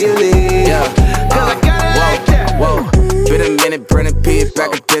whatever you need. Yeah. Cause I got it like that. Whoa, been a minute, Brennan P.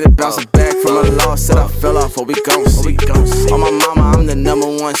 Back, I did it, bouncing back from a loss. Said I fell off, what we gon' see. On my mama, I'm the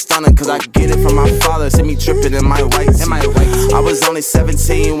 #1 stunner. Cause I get it from my father. See me tripping in my white tee. I was only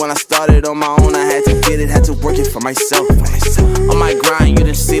 17 when I started on my own. I had to get it, had to work it for myself. On my grind, you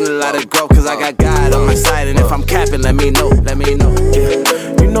done seen a lot of growth. Cause I got God on my side. And if I'm capping, let me know.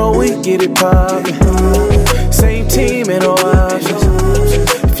 Yeah. You know we get it poppin'. Same team, ain't no options.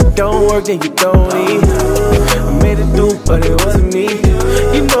 If you don't work, then you don't eat. I made it through, but it wasn't me.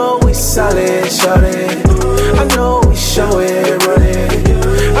 You know we solid, shorty. I know we show it, run it.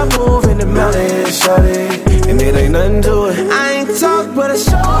 I'm moving the mountain, shorty, and it ain't nothing to it. I ain't talk, but I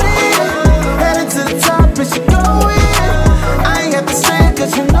showed it. Headed to the top, it's going. I ain't have to say it,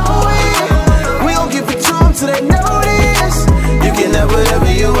 cause you know it. We gon' give it to them till they notice. You can have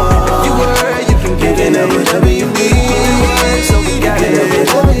whatever you want. If you work, you can get it. Have whatever you need. So we got it.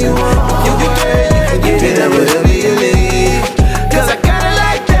 Whatever you want. If you work, you can get it. Have whatever you need. Cause I got it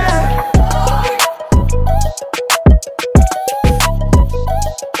like that.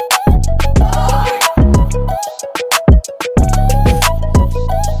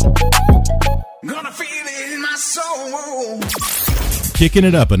 Gonna feel it in my soul. Kicking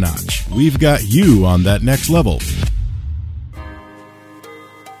it up a notch. We've got you on that next level.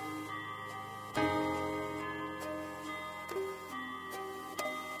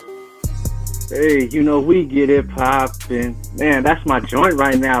 Hey, you know we get it poppin'. Man, that's my joint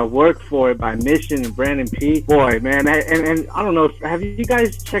right now. Work For It by Mission and Brandon P. Boy, man, and I don't know, have you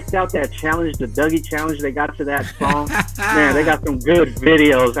guys checked out that challenge, the Dougie challenge they got to that song? Man, they got some good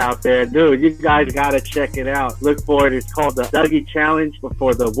videos out there. Dude, you guys gotta check it out. Look for it. It's called the Dougie Challenge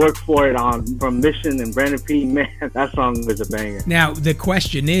for the Work For It from Mission and Brandon P. Man, that song was a banger. Now, the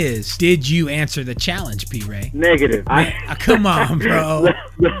question is, did you answer the challenge, P-Ray? Negative. Come on, bro.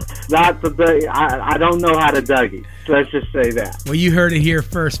 Not the I don't know how to Dougie. Let's just say that. Well, you heard it here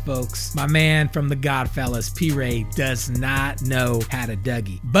first, folks. My man from the Godfellas, P-Ray, does not know how to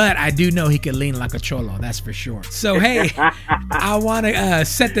Dougie. But I do know he can lean like a cholo, that's for sure. So, hey, I want to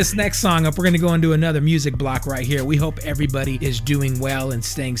set this next song up. We're going to go into another music block right here. We hope everybody is doing well and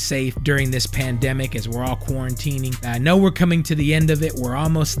staying safe during this pandemic as we're all quarantining. I know we're coming to the end of it. We're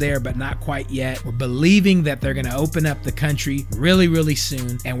almost there, but not quite yet. We're believing that they're going to open up the country really, really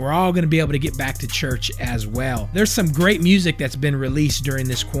soon, and we're all going to be able to get back to church as well. There's some great music that's been released during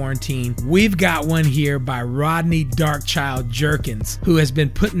this quarantine. We've got one here by Rodney Darkchild Jerkins, who has been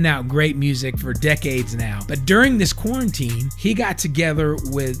putting out great music for decades now. But during this quarantine, he got together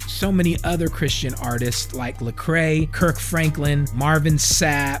with so many other Christian artists like Lecrae, Kirk Franklin, Marvin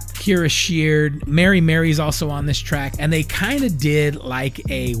Sapp, Kira Sheard, Mary Mary's also on this track, and they kind of did like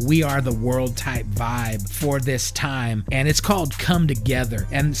a We Are the World type vibe for this time, and it's called Come Together.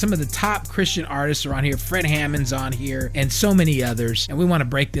 And some of the top Christian artists are on here. Fred Hammond's on here, and so many others, and we want to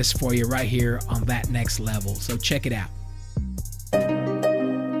break this for you right here on That Next Level. So check it out.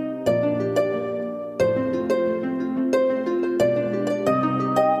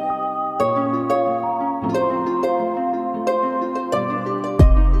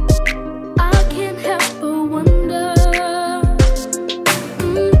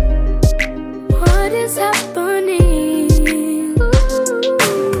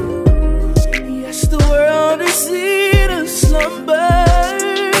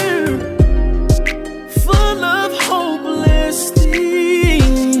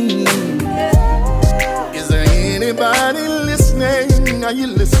 Are you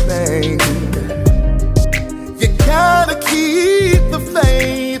listening? You gotta keep the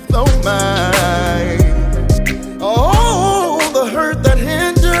faith, oh my. Oh, the hurt that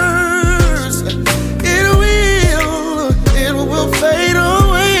hinders, it will fade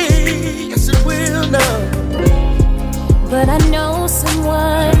away. Yes, it will now. But I know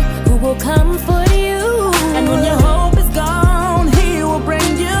someone who will come for you, and when your hope is gone, he will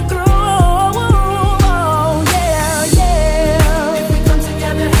bring you through.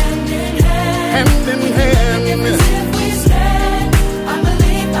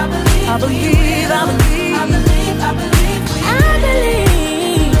 I believe.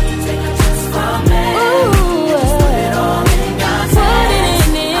 Take it just for a minute. Just put it all in God's hands.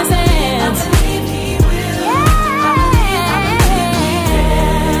 Put it in His hands. I believe He will. I believe He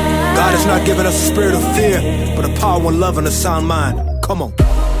can. God has not given us a spirit of fear, but a power and love and a sound mind. Come on.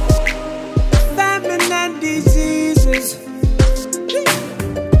 Famine and diseases,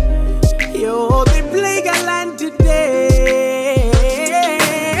 yo, they plague our land today.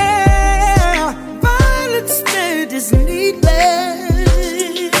 Is needless,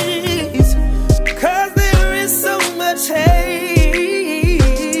 'cause there is so much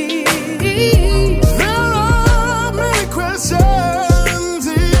hate. There are many questions,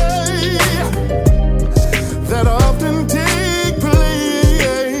 that often take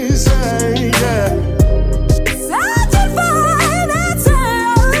place, Searching for an answer,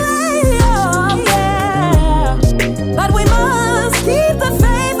 but we must keep the faith.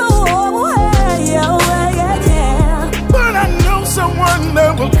 Someone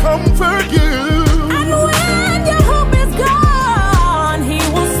that will comfort you. And when your hope is gone, He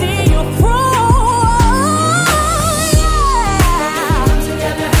will see you through.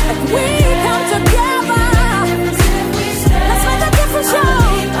 If we come together, let's make a difference, y'all.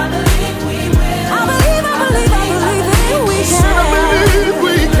 I believe we will. I believe that we can. I believe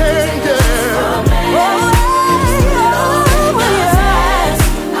we can,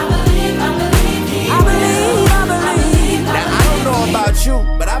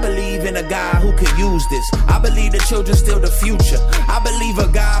 but I believe in a God who could use this. I believe the children's still the future. I believe a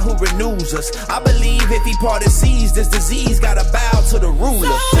God who renews us. I believe if He parted seas, this disease gotta bow to the ruler.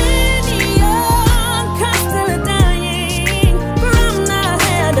 So many young constantly dying from the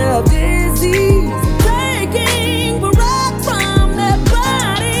hand of disease, taking breath from their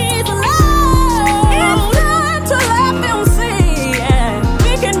bodies alone. It's time to let them see, and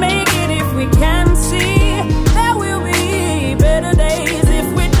we can make it if we can see. There will be better days if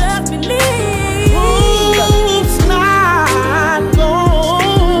we just believe. Hope's not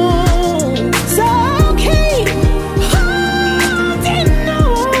gone, so keep holding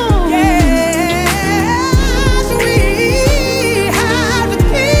on. Yes, we have to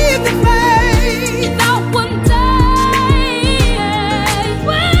keep the faith.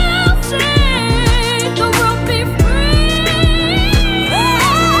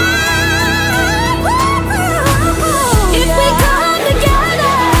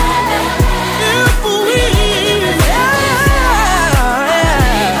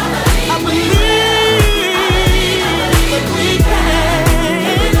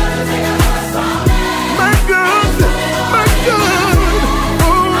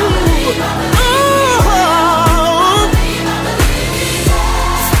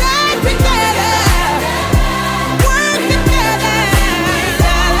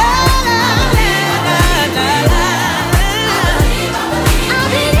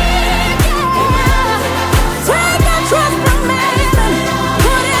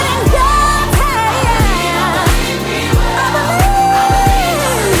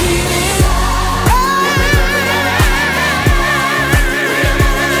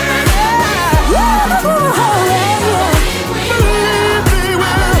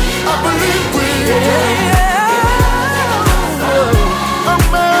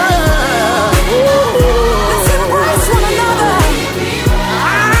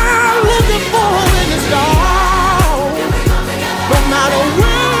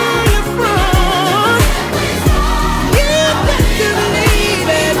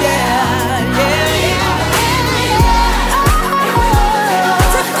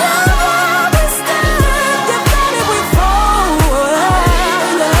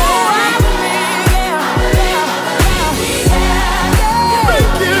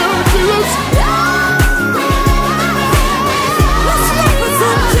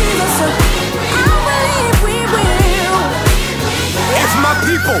 my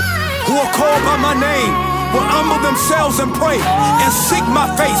people who are called by my name will humble themselves and pray and seek my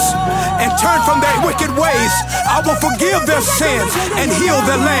face and turn from their wicked ways, I will forgive their sins and heal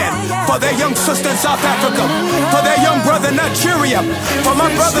their land. For their young sister in South Africa, for their young brother in Nigeria, for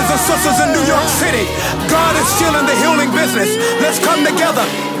my brothers and sisters in New York City, God is still in the healing business. Let's come together.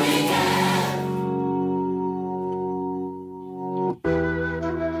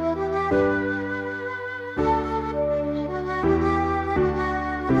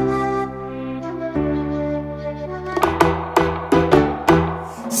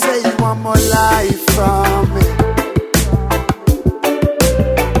 More life from me.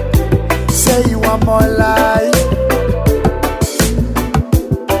 Say you want more life.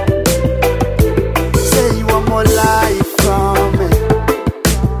 Say you want more life from me.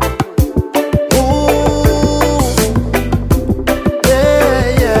 Ooh, yeah,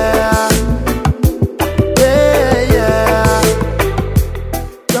 yeah, yeah, yeah.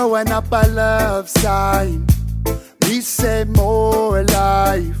 Throwing up a love sign. We say more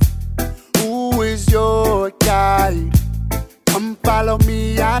life. Who is your guide? Come follow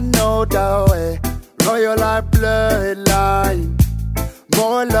me, I know the way. Royal our bloodline.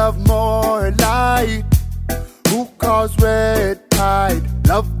 More love, more light. Who calls red tide?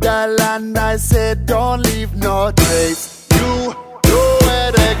 Love the land, I said don't leave no trace. You know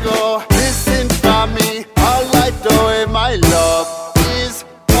where to go. Listen for me. All I do, my love, is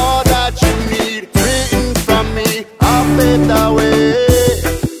all that you need. Written from me, I'll pave the way.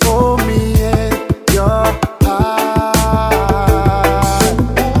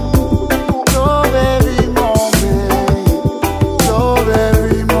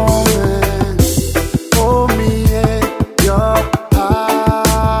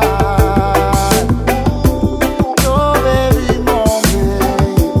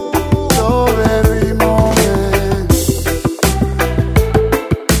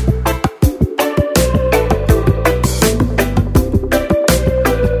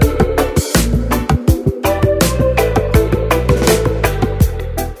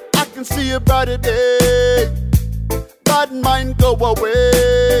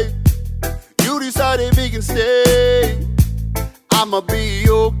 Away. You decided we can stay. I'ma be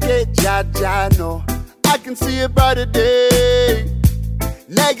okay, Jaja, no. I can see a brighter day.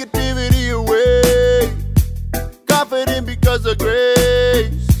 Negativity away. Confident because of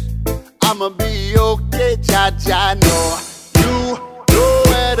grace. I'ma be okay, Jaja, no. You know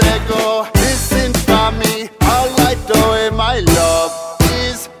where to go. Listen for me. All I do in my love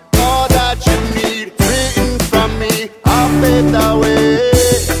is all that you need. Written from me, I'll pave the way.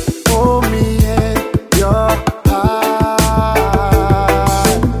 For me and your heart.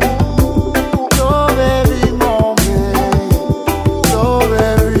 Love every moment. Love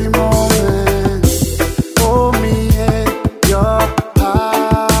every moment. For me and your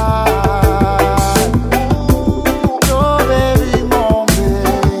heart. Love every moment.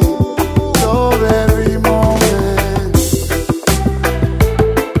 Love every moment.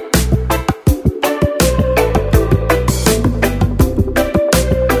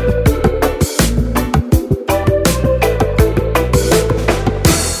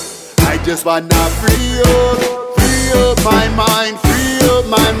 Just wanna free up my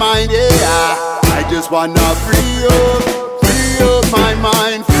mind, yeah. I just wanna free up my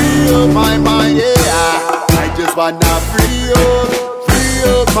mind, yeah. I just wanna free up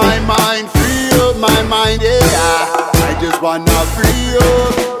my mind, yeah. I just wanna free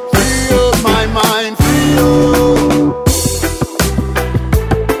up my mind, free up.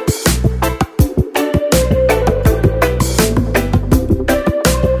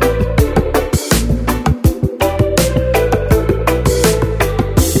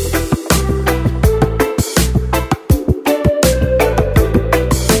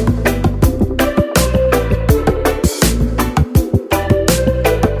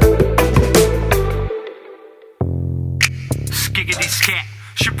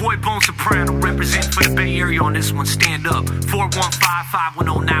 On this one, stand up.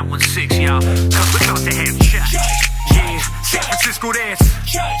 415-510-916, y'all. Cause we're about to have church. Yeah, San Francisco, that's.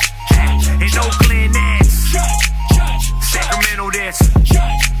 In Oakland, that's. Sacramento, that's.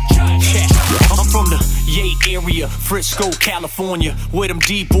 I'm from the Yay area, Frisco, California, where them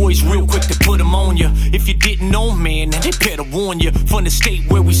D-boys real quick to put them on ya. If you didn't know, man, they better warn ya. From the state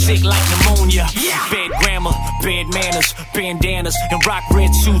where we sick like pneumonia. Bad grammar, bad manners, bandanas, and rock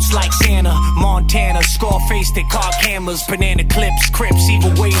red suits like Santa. Montana, Scarface, they cock hammers, banana clips, Crips,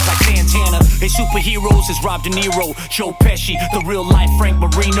 evil ways like Santana. They superheroes as Rob De Niro, Joe Pesci, the real life Frank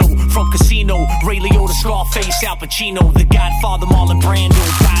Marino. From Casino, Ray Liotta, Scarface, Al Pacino, The Godfather, Marlon Brando,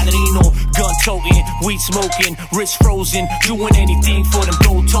 Padrino. Gun toting, weed smoking, wrist frozen, doing anything for them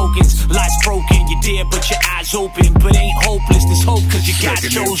gold tokens. Lights broken, you're dead but your eyes open, but ain't hopeless. There's hope cause you got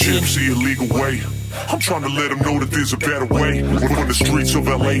chosen. Chips the illegal way. I'm trying to let them know that there's a better way. We're from the streets of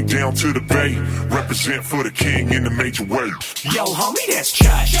LA down to the Bay. Represent for the king in the major way. Yo, homie, that's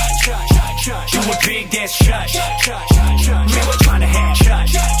Chush. You a big, that's Chush. Man, we're trying to have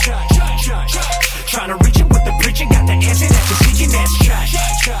Chush. Trying to reach it with the preacher, got the answer that you're seeking, that's Chush.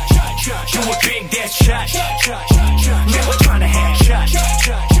 You a big, that's Chush. Man, we're trying to have Chush.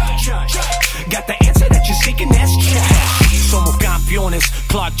 Got the answer that you're seeking, that's Chush. Somos campeones,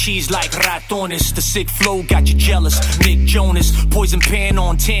 Clark cheese like ratones. The sick flow got you jealous. Nick Jonas, poison pen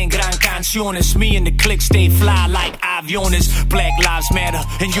on 10 gran canciones. Me and the clique stay fly like aviones. Black lives matter,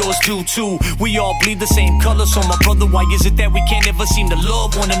 and yours do too. We all bleed the same color, so my brother, why is it that we can't ever seem to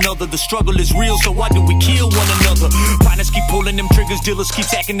love one another? The struggle is real, so why do we kill one another? Partners keep pulling them triggers, dealers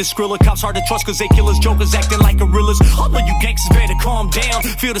keep acting the skrilla. Cops hard to trust cause they killers, jokers acting like gorillas. All of you gangsters better calm down.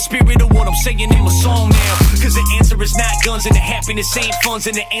 Feel the spirit of what I'm saying in my song now. Cause the answer is not guns and the happiness ain't funds.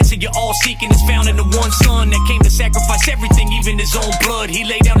 And the answer you're all seeking is found in the one son that came to sacrifice everything, even his own blood. He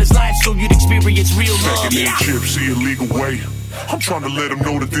laid down his life so you'd experience real love. Taking in chips the illegal way. I'm trying to let them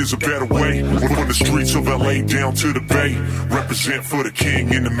know that there's a better way. We're from the streets of LA down to the Bay. Represent for the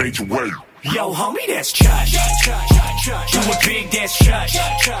king in the major way. Yo, homie, that's Chush. You a big, that's Chush.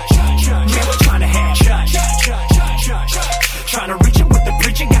 Man, we're trying to have Chush. Trying to reach it with the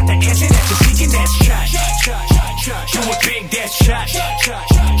preacher, got the answer that you're seeking, that's Chush. You a big, that's Chush.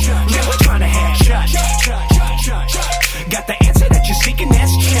 Man, we're trying to have Chush. Got the answer that you're seeking,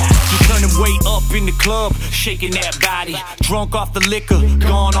 that's Chush. You're turning way up in the club, shaking that body. Drunk off the liquor,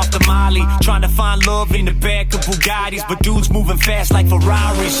 gone off the Molly. Trying to find love in the back of Bugattis, but dudes moving fast like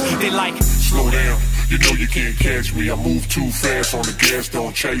Ferraris. They like, slow down, you know you can't catch me. I move too fast on the gas,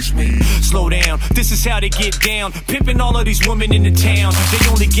 don't chase me. Slow down, this is how they get down. Pimping all of these women in the town. They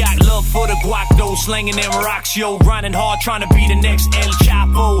only got love for the guac though. Slanging them rocks, yo. Grinding hard, trying to be the next El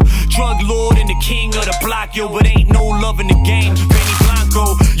Chapo. Drug lord and the king of the block, yo. But ain't no love in the game. Benny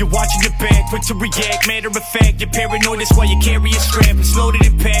Blanco, you're watching your back, quick to react. Matter of fact, you're paranoid, that's why you carry a strap. It's loaded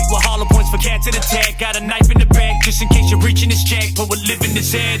and packed with hollow points for cats in attack. Got a knife in the back, just in case you're reaching this jack. But what living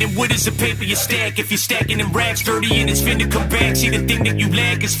is at, and what is the paper you stack? If you're stacking them racks dirty and it's finna come back. See, the thing that you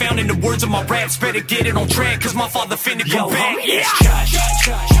lack is found in the words of my raps. Better get it on track, cause my father finna come back. Yeah, Chush.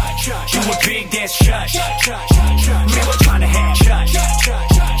 You a big, that's Chush. Man, we're trying to have Chush.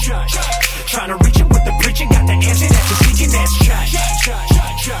 Trying to reach it with the preacher, got the answer that you're seeking, that's Chush.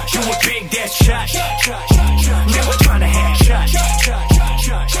 You a big, that's Chush. Man, we're trying to have Chush.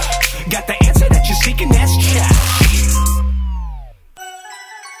 Got the answer that you're seeking, that's Chush.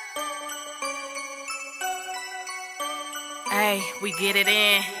 Hey, we get it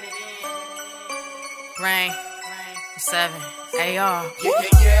in. Rain, 7, AR. Yeah.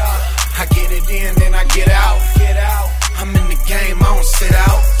 I get it in, then I get out. I'm in the game, I don't sit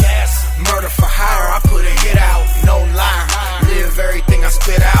out. Murder for hire, I put a hit out. No lie, live everything I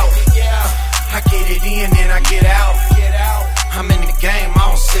spit out. I get it in, then I get out. I'm in the game, I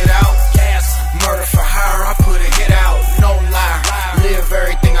don't sit out. Murder for hire, I put a hit out. No lie, live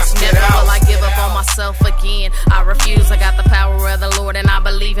everything I spit Never out. will I give up on myself again. I refuse, I got the power of the Lord and I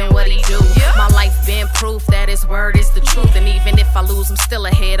believe in what he do. My life been proof that his word is the truth. And even if I lose, I'm still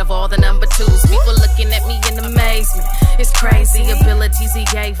ahead of all the number twos. People looking at me in amazement. It's crazy abilities he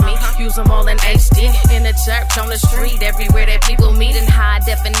gave me. Use them all in HD. In the church, on the street, everywhere that people meet in high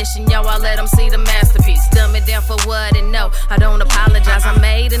definition. Yo, I let them see the masterpiece. Dumb it down for what? And no, I don't apologize. I'm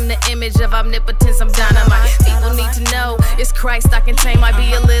made in the image of omnipotence. I'm dynamite. People need to know it's Christ I can tame. Might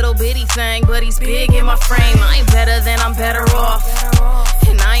be a little bitty thing, but he's big in my frame. I ain't better than I'm better off.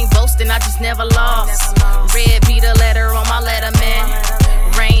 And I ain't boasting, I just never lost. Red be the letter on my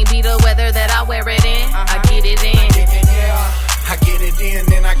letterman. Rain be the weather that I wear it in. I get it in. I get it in,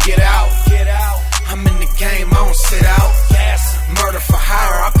 then I get out. I'm in the game, I don't sit out. Murder for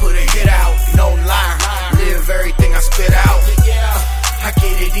hire, I put a hit out. No lie, live everything I spit out. I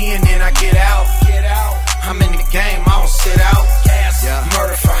get it in, then I get out. I'm in the game, I don't sit out.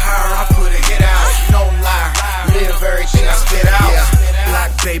 Murder for hire, I put a hit out. No lie, live everything I spit out.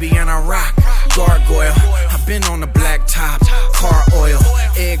 Black baby and I rock, gargoyle. I've been on the black top, car oil.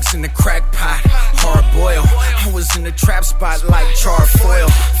 Eggs in the crack pot, hard boil. I was in the trap spot like char foil.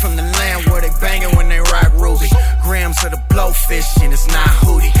 From the land where they bangin' when they rock Ruby. Grams of the blowfish and it's not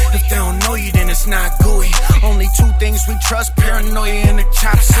hootie. If they don't know you, then it's not gooey. Only two things we trust, paranoia and the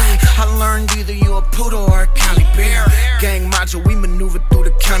chop suey. I learned either you a poodle or a county bear. Gang module, we maneuver through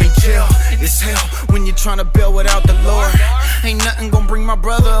the county jail. It's hell when you're trying to bail without the Lord. Ain't nothing gonna bring my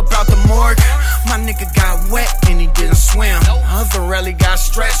brother up out the morgue. My nigga got wet and he didn't swim. Other rally got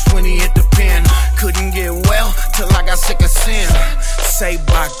stretched when he hit the pen. Couldn't get well till I got sick of sin. Saved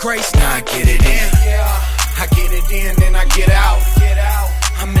by grace, now I get it in. I get it in, then I get out.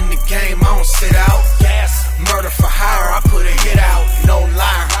 I'm in the game, I don't sit out. Murder for hire, I put a hit out. No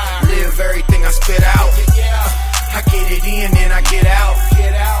liar, live everything I spit out. I get it in, then I get out.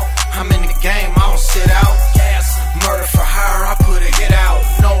 I'm in the game, I don't sit out. Murder for hire, I put a hit out.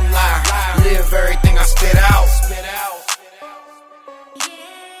 No liar, live everything I spit out.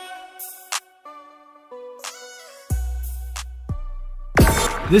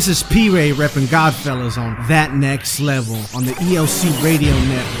 This is P-Ray repping Godfellas on That Next Level on the ELC Radio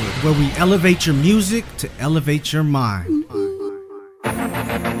Network, where we elevate your music to elevate your mind.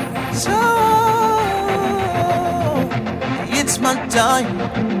 So, it's my time.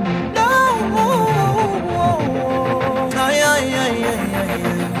 No,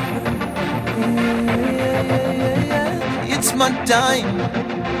 it's my time.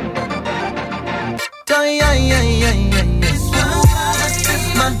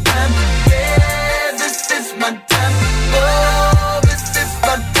 My time, yeah, this is my time. Oh, this is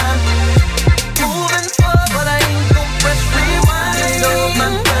my time. Moving forward, I ain't gon' press rewind. Oh,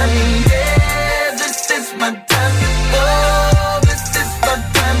 my time, yeah, this is my time. Oh, this is my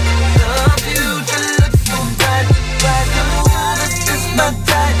time. The future looks so bright, bright. Oh, this is my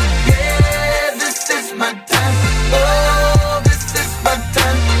time, yeah, this is my time. Oh, this is my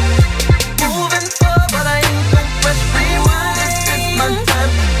time. Moving forward, I ain't gon' press rewind. This is my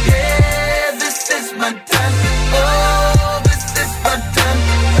time. My time, oh, this is my time.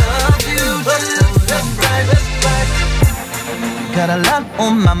 Love you, that's right. Got a lot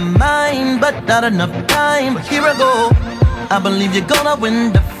on my mind, but not enough time. But here I go. I believe you're gonna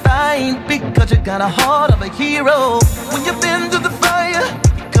win the fight because you got a heart of a hero. When you've been through the fire,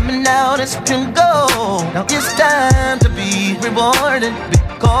 coming out as pure gold. Now it's time to be rewarded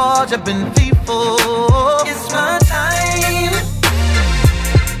because you've been faithful. It's my time.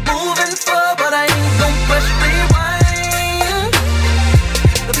 Moving forward, I ain't gon' press rewind.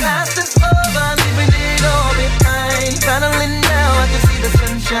 The past is over, leaving it all behind. Finally now I can see the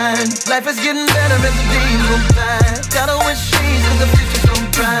sunshine. Life is getting better as the days go by. Gotta wish shades 'cause the future's so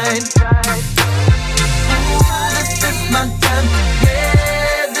bright. Ooh, this is my time,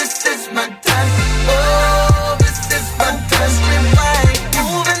 yeah, this is my time. Oh, this is my time. Rewind.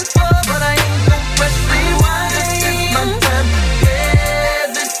 Moving forward, I ain't gon' press rewind. This is my time, yeah,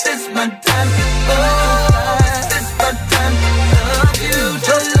 this is my time. Oh, this is my time. Love you,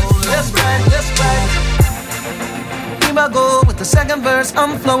 just that's right, that's right. Here I go with the second verse.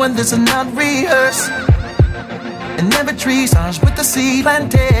 I'm flowing, this is not rehearsed. And every tree starts with the seed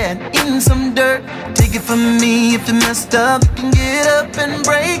planted in some dirt. Take it from me, if you messed up, you can get up and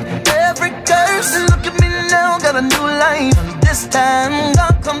break every curse. And look at me now, got a new life. This time,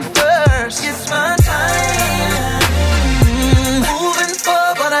 God come first. It's my time. Moving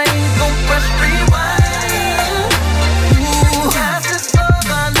forward, I ain't gon' press rewind. Ooh, past is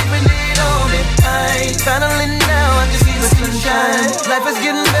over, leaving it all behind. Finally now I can see the sunshine. Life is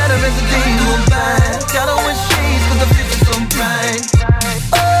getting better as the days go by. Gotta wish shades 'cause the future's so bright.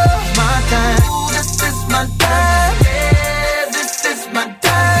 Oh, my time. Ooh, this is my time. Yeah, this is my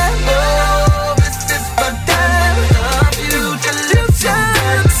time. Oh, this is my time. Love you till it's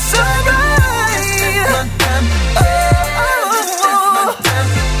time. So right. This is my time. Oh, this is my time.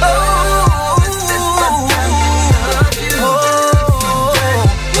 Oh, this is my time. Love you till it's time.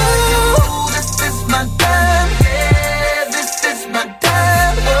 This is my time. Yeah, this is my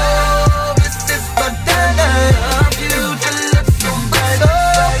time. Oh, this is my time. Love you till it's so bright. So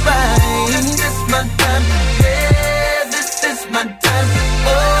bright. This is my time. Yeah, this is my time. Oh,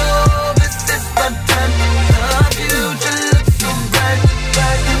 this is my time. Love you till it's so bright,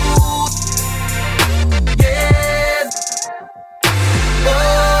 bright. Ooh, yeah.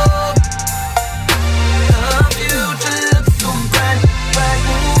 Oh, love you till it's so bright, bright.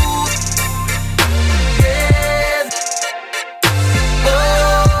 Ooh, yeah. Oh,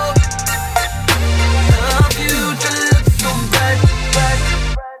 love you till it's so bright, bright.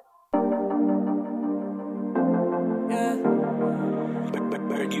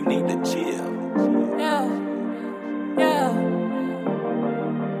 Bird, you need to chill. Yeah.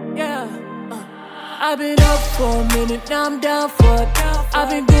 I've been up for a minute, now I'm down for it. I've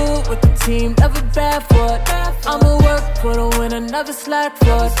been good with the team, never bad for it. I'ma work for the winner, never slack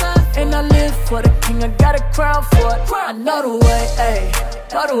for it. And I live for the king, I got a crown for it. I know the way, ayy.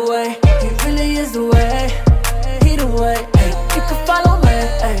 know the way. He really is the way. He the way, ay. You can follow me,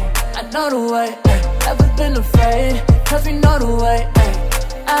 ay. I know the way, ay. Never been afraid, cause we know the way,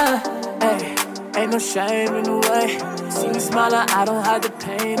 ay. Ay. Ain't no shame in the way. See me smiling, I don't hide the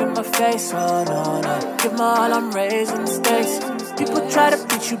pain in my face. Oh no, no. Give my all, I'm raising the stakes. People try to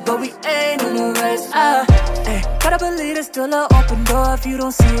beat you, but we ain't in a race. Gotta believe there's still an open door if you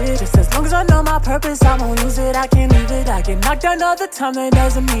don't see it. Just as long as I know my purpose, I won't lose it. I can't leave it. I get knocked down all the time, that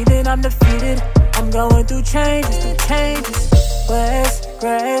doesn't mean that I'm defeated. I'm going through changes. Ways,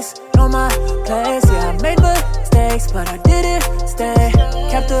 grace, know my place. Yeah, I made mistakes, but I didn't stay.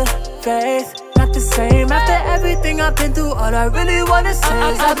 Kept the faith. Not the same after everything I've been through. All I really wanna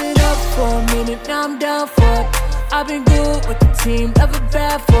say is I've been up for a minute, now I'm down for it. I've been good with the team, never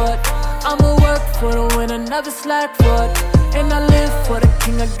bad for it. I'ma work for the winner, never slack for it. And I live for the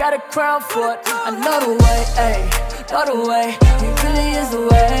king, I got a crown for it. I know the way, ayy, know the way. He really is the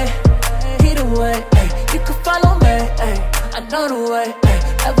way, he the way, ayy. You can follow me, ayy. I know the way, ayy.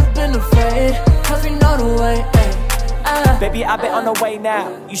 Never been afraid, cause we know the way, ayy. Baby, I've been on the way now.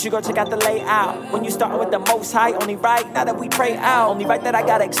 You should go check out the layout. When you start with the most high, only right now that we pray out. Only right that I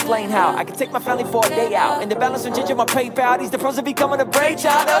gotta explain how I can take my family for a day out. And the balance from ginger my PayPal. These the pros of becoming a brave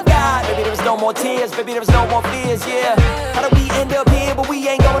child of God. Baby, there was no more tears. Baby, there was no more fears, yeah. How do we end up here, but we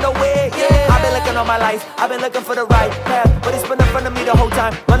ain't going nowhere, yeah. I've been looking all my life. I've been looking for the right path. But it's been in front of me the whole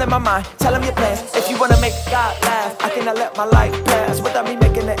time. Running my mind, tell him your plans. If you wanna make God laugh, I cannot let my life pass without me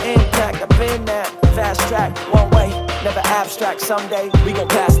making an impact. I've been that fast track, one way. Never abstract, someday we gon'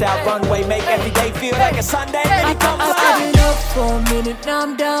 pass that runway. Make every day feel like a Sunday. Baby, come I've been up for a minute, now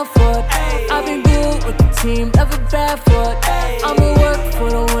I'm down for it. I've been good with the team, never bad for it. I'ma work for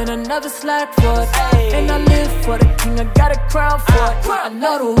the winner, never slack for it. And I live for the king, I got a crown for it. I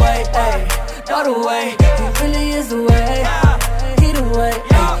know the way, ayy, know the way. He really is the way, he the way,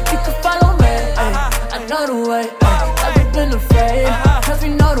 ayy. You can follow me, ayy. I know the way, ayy. Never been afraid, cause we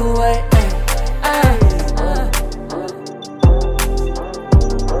know the way, ayy.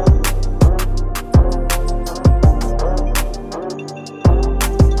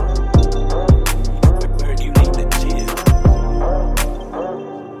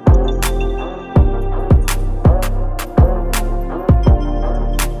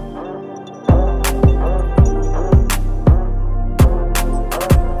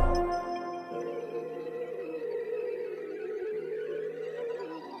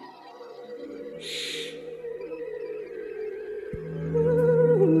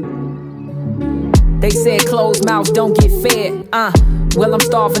 They said closed mouths don't get fed. Well, I'm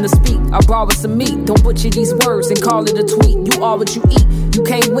starving to speak. I borrowed some meat. Don't butcher these words and call it a tweet. You are what you eat. You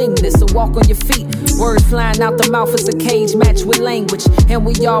can't wing this, so walk on your feet. Words flying out the mouth is a cage match with language. And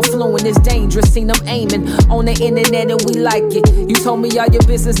we all fluent, it's dangerous. Seen them aiming on the internet and we like it. You told me all your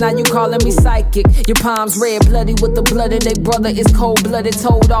business, now you calling me psychic. Your palms red, bloody with the blood of they brother is cold-blooded.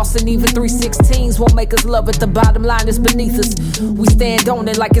 Told Austin even 316s won't make us love it. The bottom line is beneath us. We stand on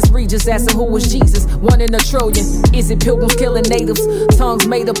it like it's Regis asking who was Jesus. 1 in a trillion. Is it pilgrims killing natives? Tongues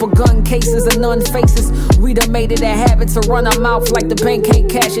made up of gun cases and nun faces. We done made it a habit to run our mouth like the bank can't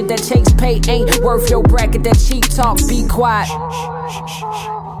cash it. That Chase pay ain't worth your bracket. That cheap talk, be quiet.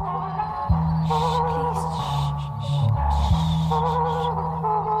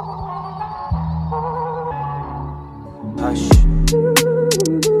 Hush.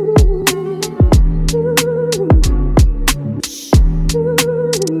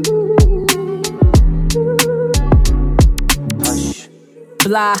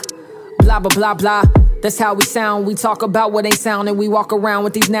 Blah, blah, blah, blah, blah. That's how we sound. We talk about what ain't sounding. We walk around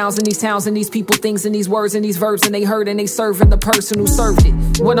with these nouns and these towns and these people, things and these words and these verbs, and they heard and they serving the person who served it.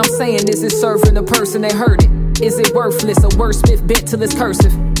 What I'm saying is it's serving the person that heard it. Is it worthless? A wordsmith bent till it's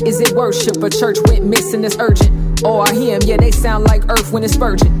cursive. Is it worship? A church went missing, it's urgent. Oh, I hear 'em, yeah, they sound like earth when it's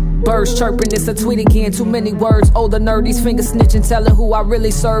virgin. Birds chirping, it's a tweet again, too many words. Older nerdies finger snitching, telling who I really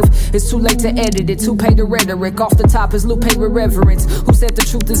serve. It's too late to edit it, too paid the rhetoric. Off the top is Lupe with reverence. Who said the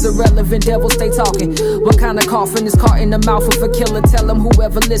truth is irrelevant? Devil stay talking. What kind of coffin is caught in the mouth of a killer? Tell him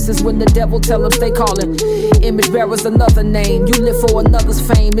whoever listens when the devil tell him stay calling. Image bearer's another name. You live for another's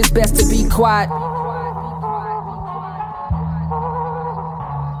fame, it's best to be quiet.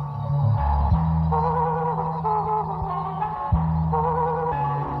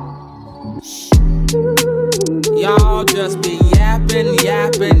 Y'all just be yapping,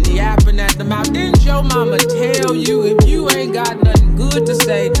 yapping, yapping at the mouth. Didn't your mama tell you if you ain't got nothing good to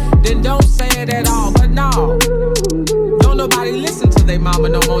say, then don't say it at all? But no, don't nobody listen to their mama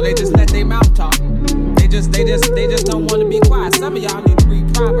no more. They just let their mouth talk. They just don't want to be quiet. Some of y'all need to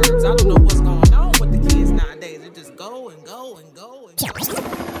read Proverbs. I don't know what's going on with the kids nowadays. They just go and go and go and go.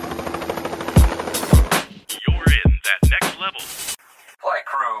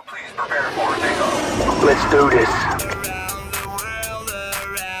 do this.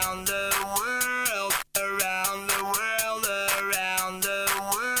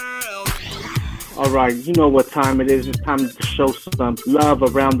 All right, you know what time it is. It's time to show some love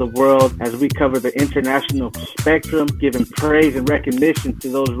around the world as we cover the international spectrum, giving praise and recognition to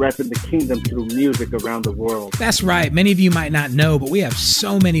those repping the kingdom through music around the world. That's right. Many of you might not know, but we have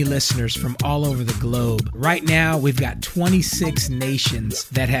so many listeners from all over the globe. Right now, we've got 26 nations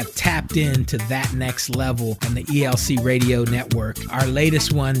that have tapped into That Next Level and the ELC Radio Network. Our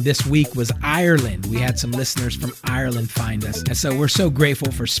latest one this week was Ireland. We had some listeners from Ireland find us. And so we're so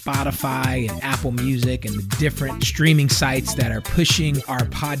grateful for Spotify and Apple Music and the different streaming sites that are pushing our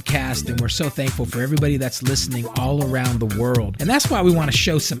podcast, and we're so thankful for everybody that's listening all around the world. And that's why we want to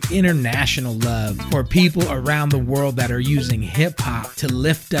show some international love for people around the world that are using hip-hop to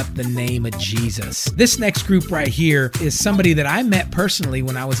lift up the name of Jesus. This next group right here is somebody that I met personally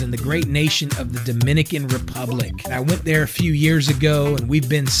when I was in the great nation of the Dominican Republic. I went there a few years ago, and we've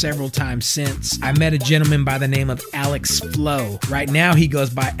been several times since. I met a gentleman by the name of Alex Flow. Right now he goes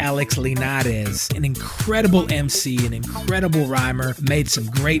by Alex Linares. An incredible MC, an incredible rhymer, made some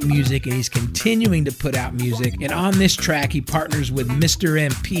great music, and he's continuing to put out music. And on this track, he partners with Mr.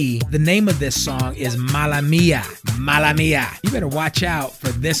 MP. The name of this song is Mala Mia. Mala Mia. You better watch out for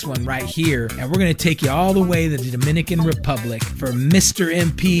this one right here. And we're going to take you all the way to the Dominican Republic for Mr.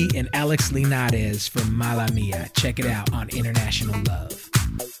 MP and Alex Linares for Mala Mia. Check it out on International Love.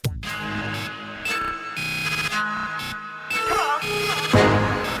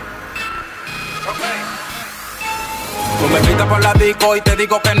 Tú me invitas por la disco y te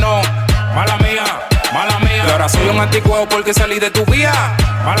digo que no. Mala mía, mala mía. Y ahora soy un anticueo porque salí de tu vía.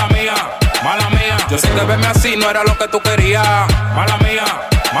 Mala mía, mala mía. Yo sé que verme así no era lo que tú querías. Mala mía,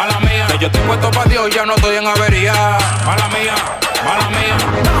 mala mía. Que yo estoy puesto pa' Dios y ya no estoy en avería. Mala mía, mala mía.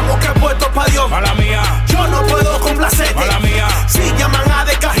 Estamos que puesto pa' Dios. Mala mía. Yo no puedo complacerte. Mala mía. Si llaman a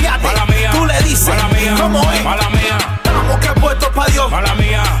descarriarte. Mala mía. Tú le dices, mala mía. ¿cómo es? Mala mía. Estamos que puesto pa' Dios. Mala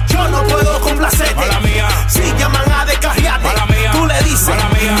mía. Yo no puedo complacerte. Mala mía. Si llaman a descarriarte. Mala mía. Tú le dices, mala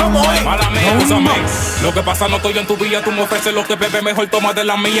mía. ¿cómo es? Mala mía. Escúchame. Lo que pasa no estoy en tu vía. Tú me ofreces lo que bebe, mejor toma de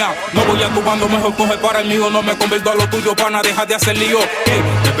la mía. No voy a tu bando, mejor coge para el mío. No me convierto a lo tuyo, pana, deja de hacer lío.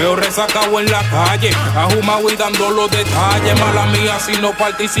 Te veo resacado en la calle, ajumado y dando los detalles. Mala mía, si no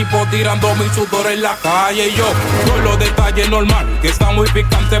participo tirando mi sudor en la calle. Y yo doy los detalles normal, que está muy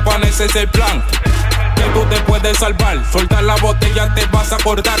picante, pan, ese es el plan. Que tú te puedes salvar, soltar la botella te vas a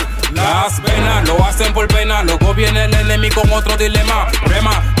cortar las venas, lo hacen por pena. Luego viene el enemigo con otro dilema.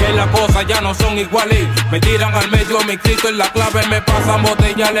 Rema, que las cosas ya no son iguales. Me tiran al medio, mi Cristo en la clave. Me pasan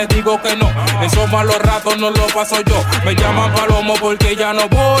botella, les digo que no. Esos malos ratos no lo paso yo. Me llaman palomo porque ya no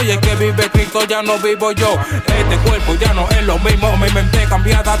voy. Es que vive Cristo, ya no vivo yo. Este cuerpo ya no es lo mismo. Mi mente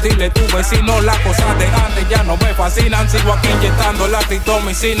cambiada, dile tu vecino. Las cosas de antes ya no me fascinan. Sigo aquí inyectando la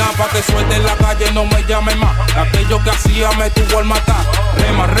tritomicina pa' que suelte en la calle, no me llame más. Aquello que hacía me tuvo al matar.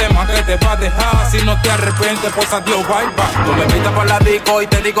 Rema, rema, que te va a dejar. Si no te arrepientes, pues adiós, bye, bye. Tú me invitas por la disco y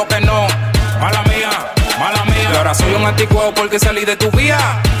te digo que no. Mala mía, mala mía. Y ahora soy un anticueo porque salí de tu vía.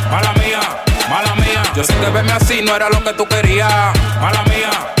 Mala mía, mala mía. Yo sé que verme así no era lo que tú querías. Mala mía,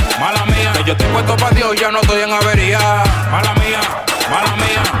 mala mía. Que yo estoy puesto pa' Dios y ya no estoy en avería. Mala mía, mala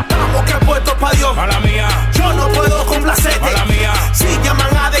mía. Estamos que puesto pa' Dios. Mala mía. Yo no puedo complacerte. Mala mía. Si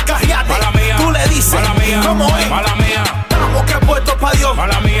llaman a descarriarte. Mala mía. Tú le dices, mala mía. ¿cómo es? Mala mía. Estamos que puesto pa' Dios.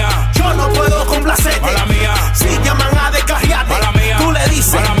 Mala mía. Yo no puedo complacerte. Mala mía. Si llaman a descarriarte. Mala mía. Tú le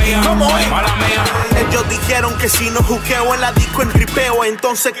dices, mala mía. ¿cómo es? Mala mía. Ellos dijeron que si no juqueo en la disco en ripeo,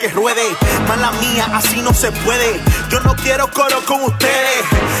 entonces que ruede. Mala mía, así no se puede. Yo no quiero coro con ustedes.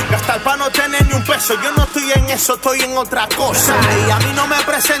 Gastar pa' no tener ni un peso. Yo no estoy en eso, estoy en otra cosa. Y a mí no me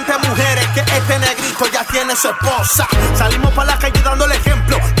presenten mujeres, que este negrito ya tiene su esposa. Salimos pa' la calle dando el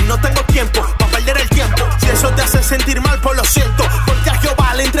ejemplo. Y no tengo tiempo pa' perder el tiempo. Si eso te hace sentir mal, pues lo siento. Porque a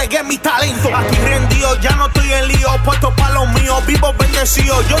Jehová le entregué mi talento. Aquí rendido, ya no estoy en lío. Puesto pa' lo mío, vivo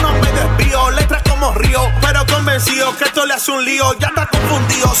bendecido. Yo no me desvío, letras como río. Pero convencido que esto le hace un lío. Ya está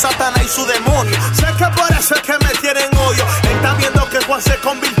confundido Satanás y su demonio. Sé que por eso es que me tienen odio. Está viendo que Juan se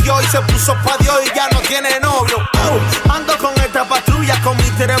convirtió y se puso pa' Dios y ya no tiene novio. Ando con esta patrulla, con mi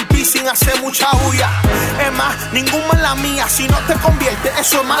TRMP sin hacer mucha bulla. Es más, ningún mala mía. Si no te convierte,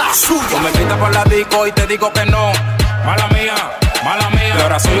 eso es mala suya. Tú me invitas por la disco y te digo que no. Mala mía, mala mía. Y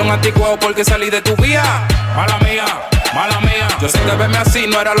ahora soy un anticueo porque salí de tu vía. Mala mía, mala mía. Yo sé que verme así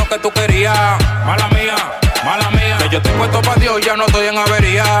no era lo que tú querías. Mala mía, mala mía. Que yo estoy puesto pa' Dios y ya no estoy en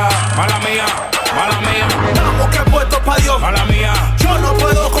avería. Mala mía, mala mía. Estamos que puesto pa' Dios. Mala mía. Yo no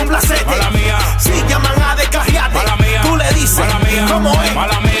puedo complacerte. Mala mía. Si llaman a descarriarte. Mala mía. Tú le dices, mala mía. ¿cómo es?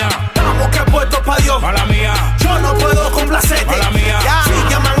 Mala mía. Estamos que puesto pa' Dios. Mala mía.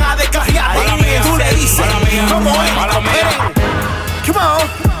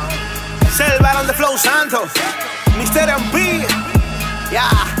 on. Ser el varón de Flow Santo. Mr. MP. Yeah.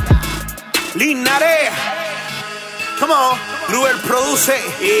 Linare. Come on. Gruber produce.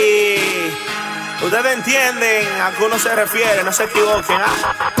 Y ustedes entienden a qué uno se refiere. No se equivoquen.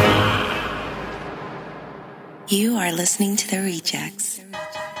 You are listening to The Rejects.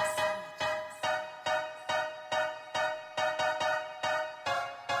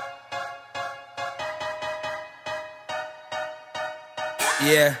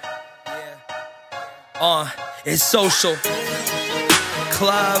 Yeah. It's social.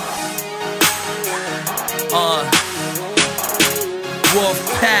 Club.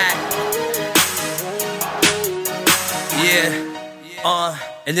 Wolfpack. Yeah.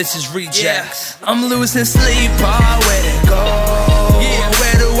 And this is Rejects. Yeah. I'm losing sleep, where to go? Yeah.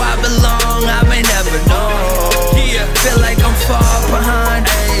 Where do I belong? I may never know. Yeah. Feel like I'm far behind.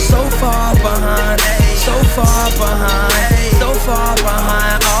 So far behind. So far behind. So far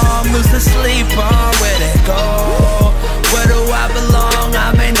behind. I'm losing sleep, where to go? Where do I belong?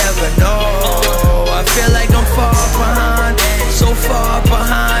 I may never know. I feel like I'm far behind. So far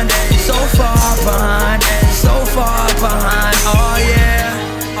behind. So far behind. So far behind. Oh yeah.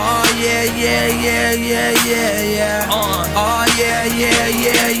 Oh yeah, yeah, yeah, yeah, yeah, yeah. Oh yeah, yeah,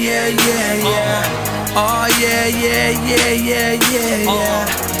 yeah, yeah, yeah, yeah. Oh yeah, yeah, yeah, yeah, yeah,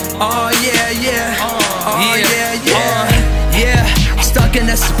 yeah. Oh yeah, yeah. Oh yeah, yeah. Yeah. Stuck in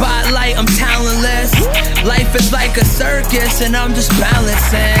the spotlight, I'm talentless. Life is like a circus and I'm just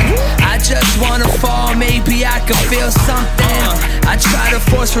balancing. I just wanna fall, maybe I can feel something. I try to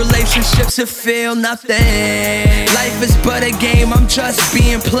force relationships to feel nothing. Life is but a game, I'm just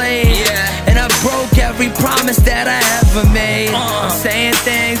being played. And I broke every promise that I ever made. I'm saying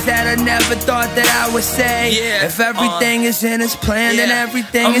things that I never thought that I would say. If everything is in its plan, then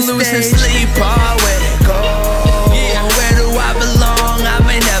everything is staged. I'm losing sleep, where to go? Where do I belong? I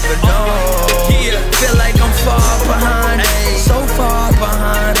may never know. Feel like I'm far behind. So far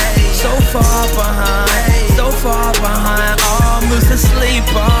behind. So far behind. So far behind. Oh, I'm losing sleep.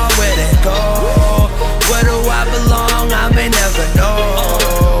 Where to go? Where do I belong? I may never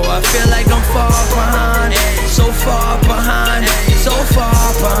know. I feel like I'm far behind. So far behind. So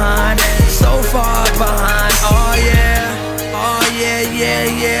far behind. So far behind. Oh yeah. Oh yeah, yeah,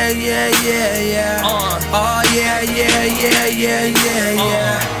 yeah, yeah, yeah, yeah. Oh yeah, yeah, yeah, yeah, yeah,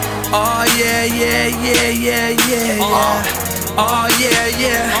 yeah. Oh yeah, yeah, yeah, yeah, yeah, yeah. Oh yeah,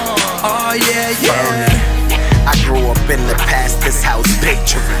 yeah. Oh yeah, yeah. I grew up in the past, this house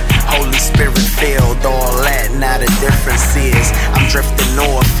picturing Holy Spirit filled, all that, now the difference is I'm drifting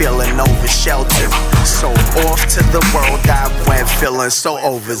north, feeling over sheltered. So off to the world I went, feeling so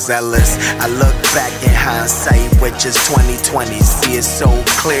overzealous. I look back in hindsight with just 2020, see it so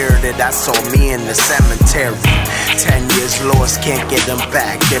clear that I saw me in the cemetery. 10 years lost, can't get them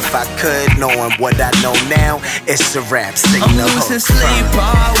back. If I could, knowing what I know now, it's a rap. Sing I'm the losing hook. sleep,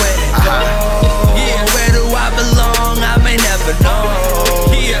 where to go? Yeah, where do I belong? I may never know.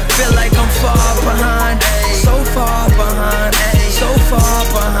 Yeah, feel like I'm far behind. So far behind. So far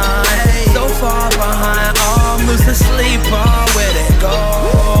behind. So far behind. Oh, I'm losing sleep, where to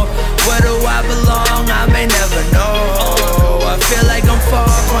go? Where do I belong? I may never know. I feel like I'm far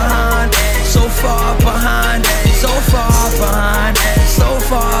behind. So far behind. So far behind. So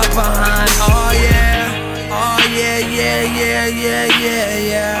far behind. Oh yeah. Oh yeah, yeah, yeah, yeah, yeah,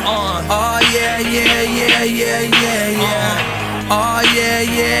 yeah. Oh yeah, yeah, yeah, yeah, yeah, yeah. Oh yeah,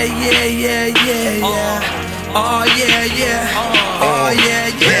 yeah, yeah, yeah, yeah, yeah. Oh yeah, yeah. Oh yeah,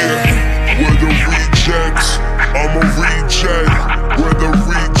 yeah. We're the rejects, I'm a reject. We're the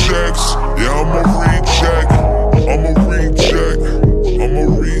rejects, yeah, I'm a reject. I'm a reject, I'm a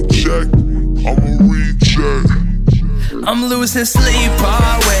reject, I'm a reject. I'm losing sleep,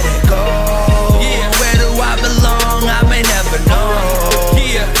 where to go? Yeah, where do I belong? I may never know.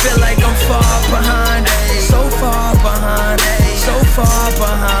 Yeah, feel like I'm far behind. So far behind. So far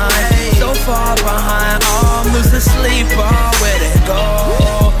behind. So far behind. Oh, I'm losing sleep, where to go?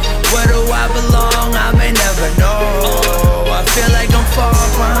 Where do I belong? I may never know. I feel like I'm far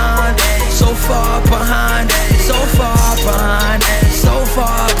behind. So far behind. So far behind. So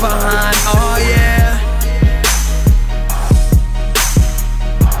far behind. Oh yeah.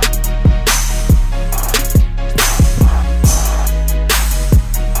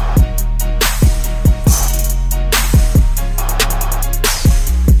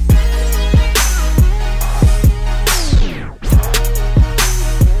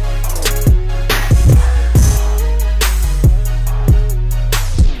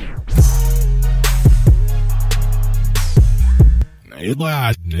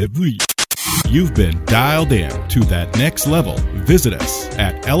 You've been dialed in to that next level. Visit us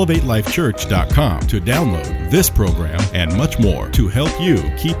at elevatelife.church.com to download this program and much more to help you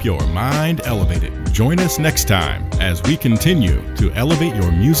keep your mind elevated. Join us next time as we continue to elevate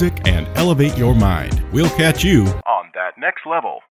your music and elevate your mind. We'll catch you on that next level.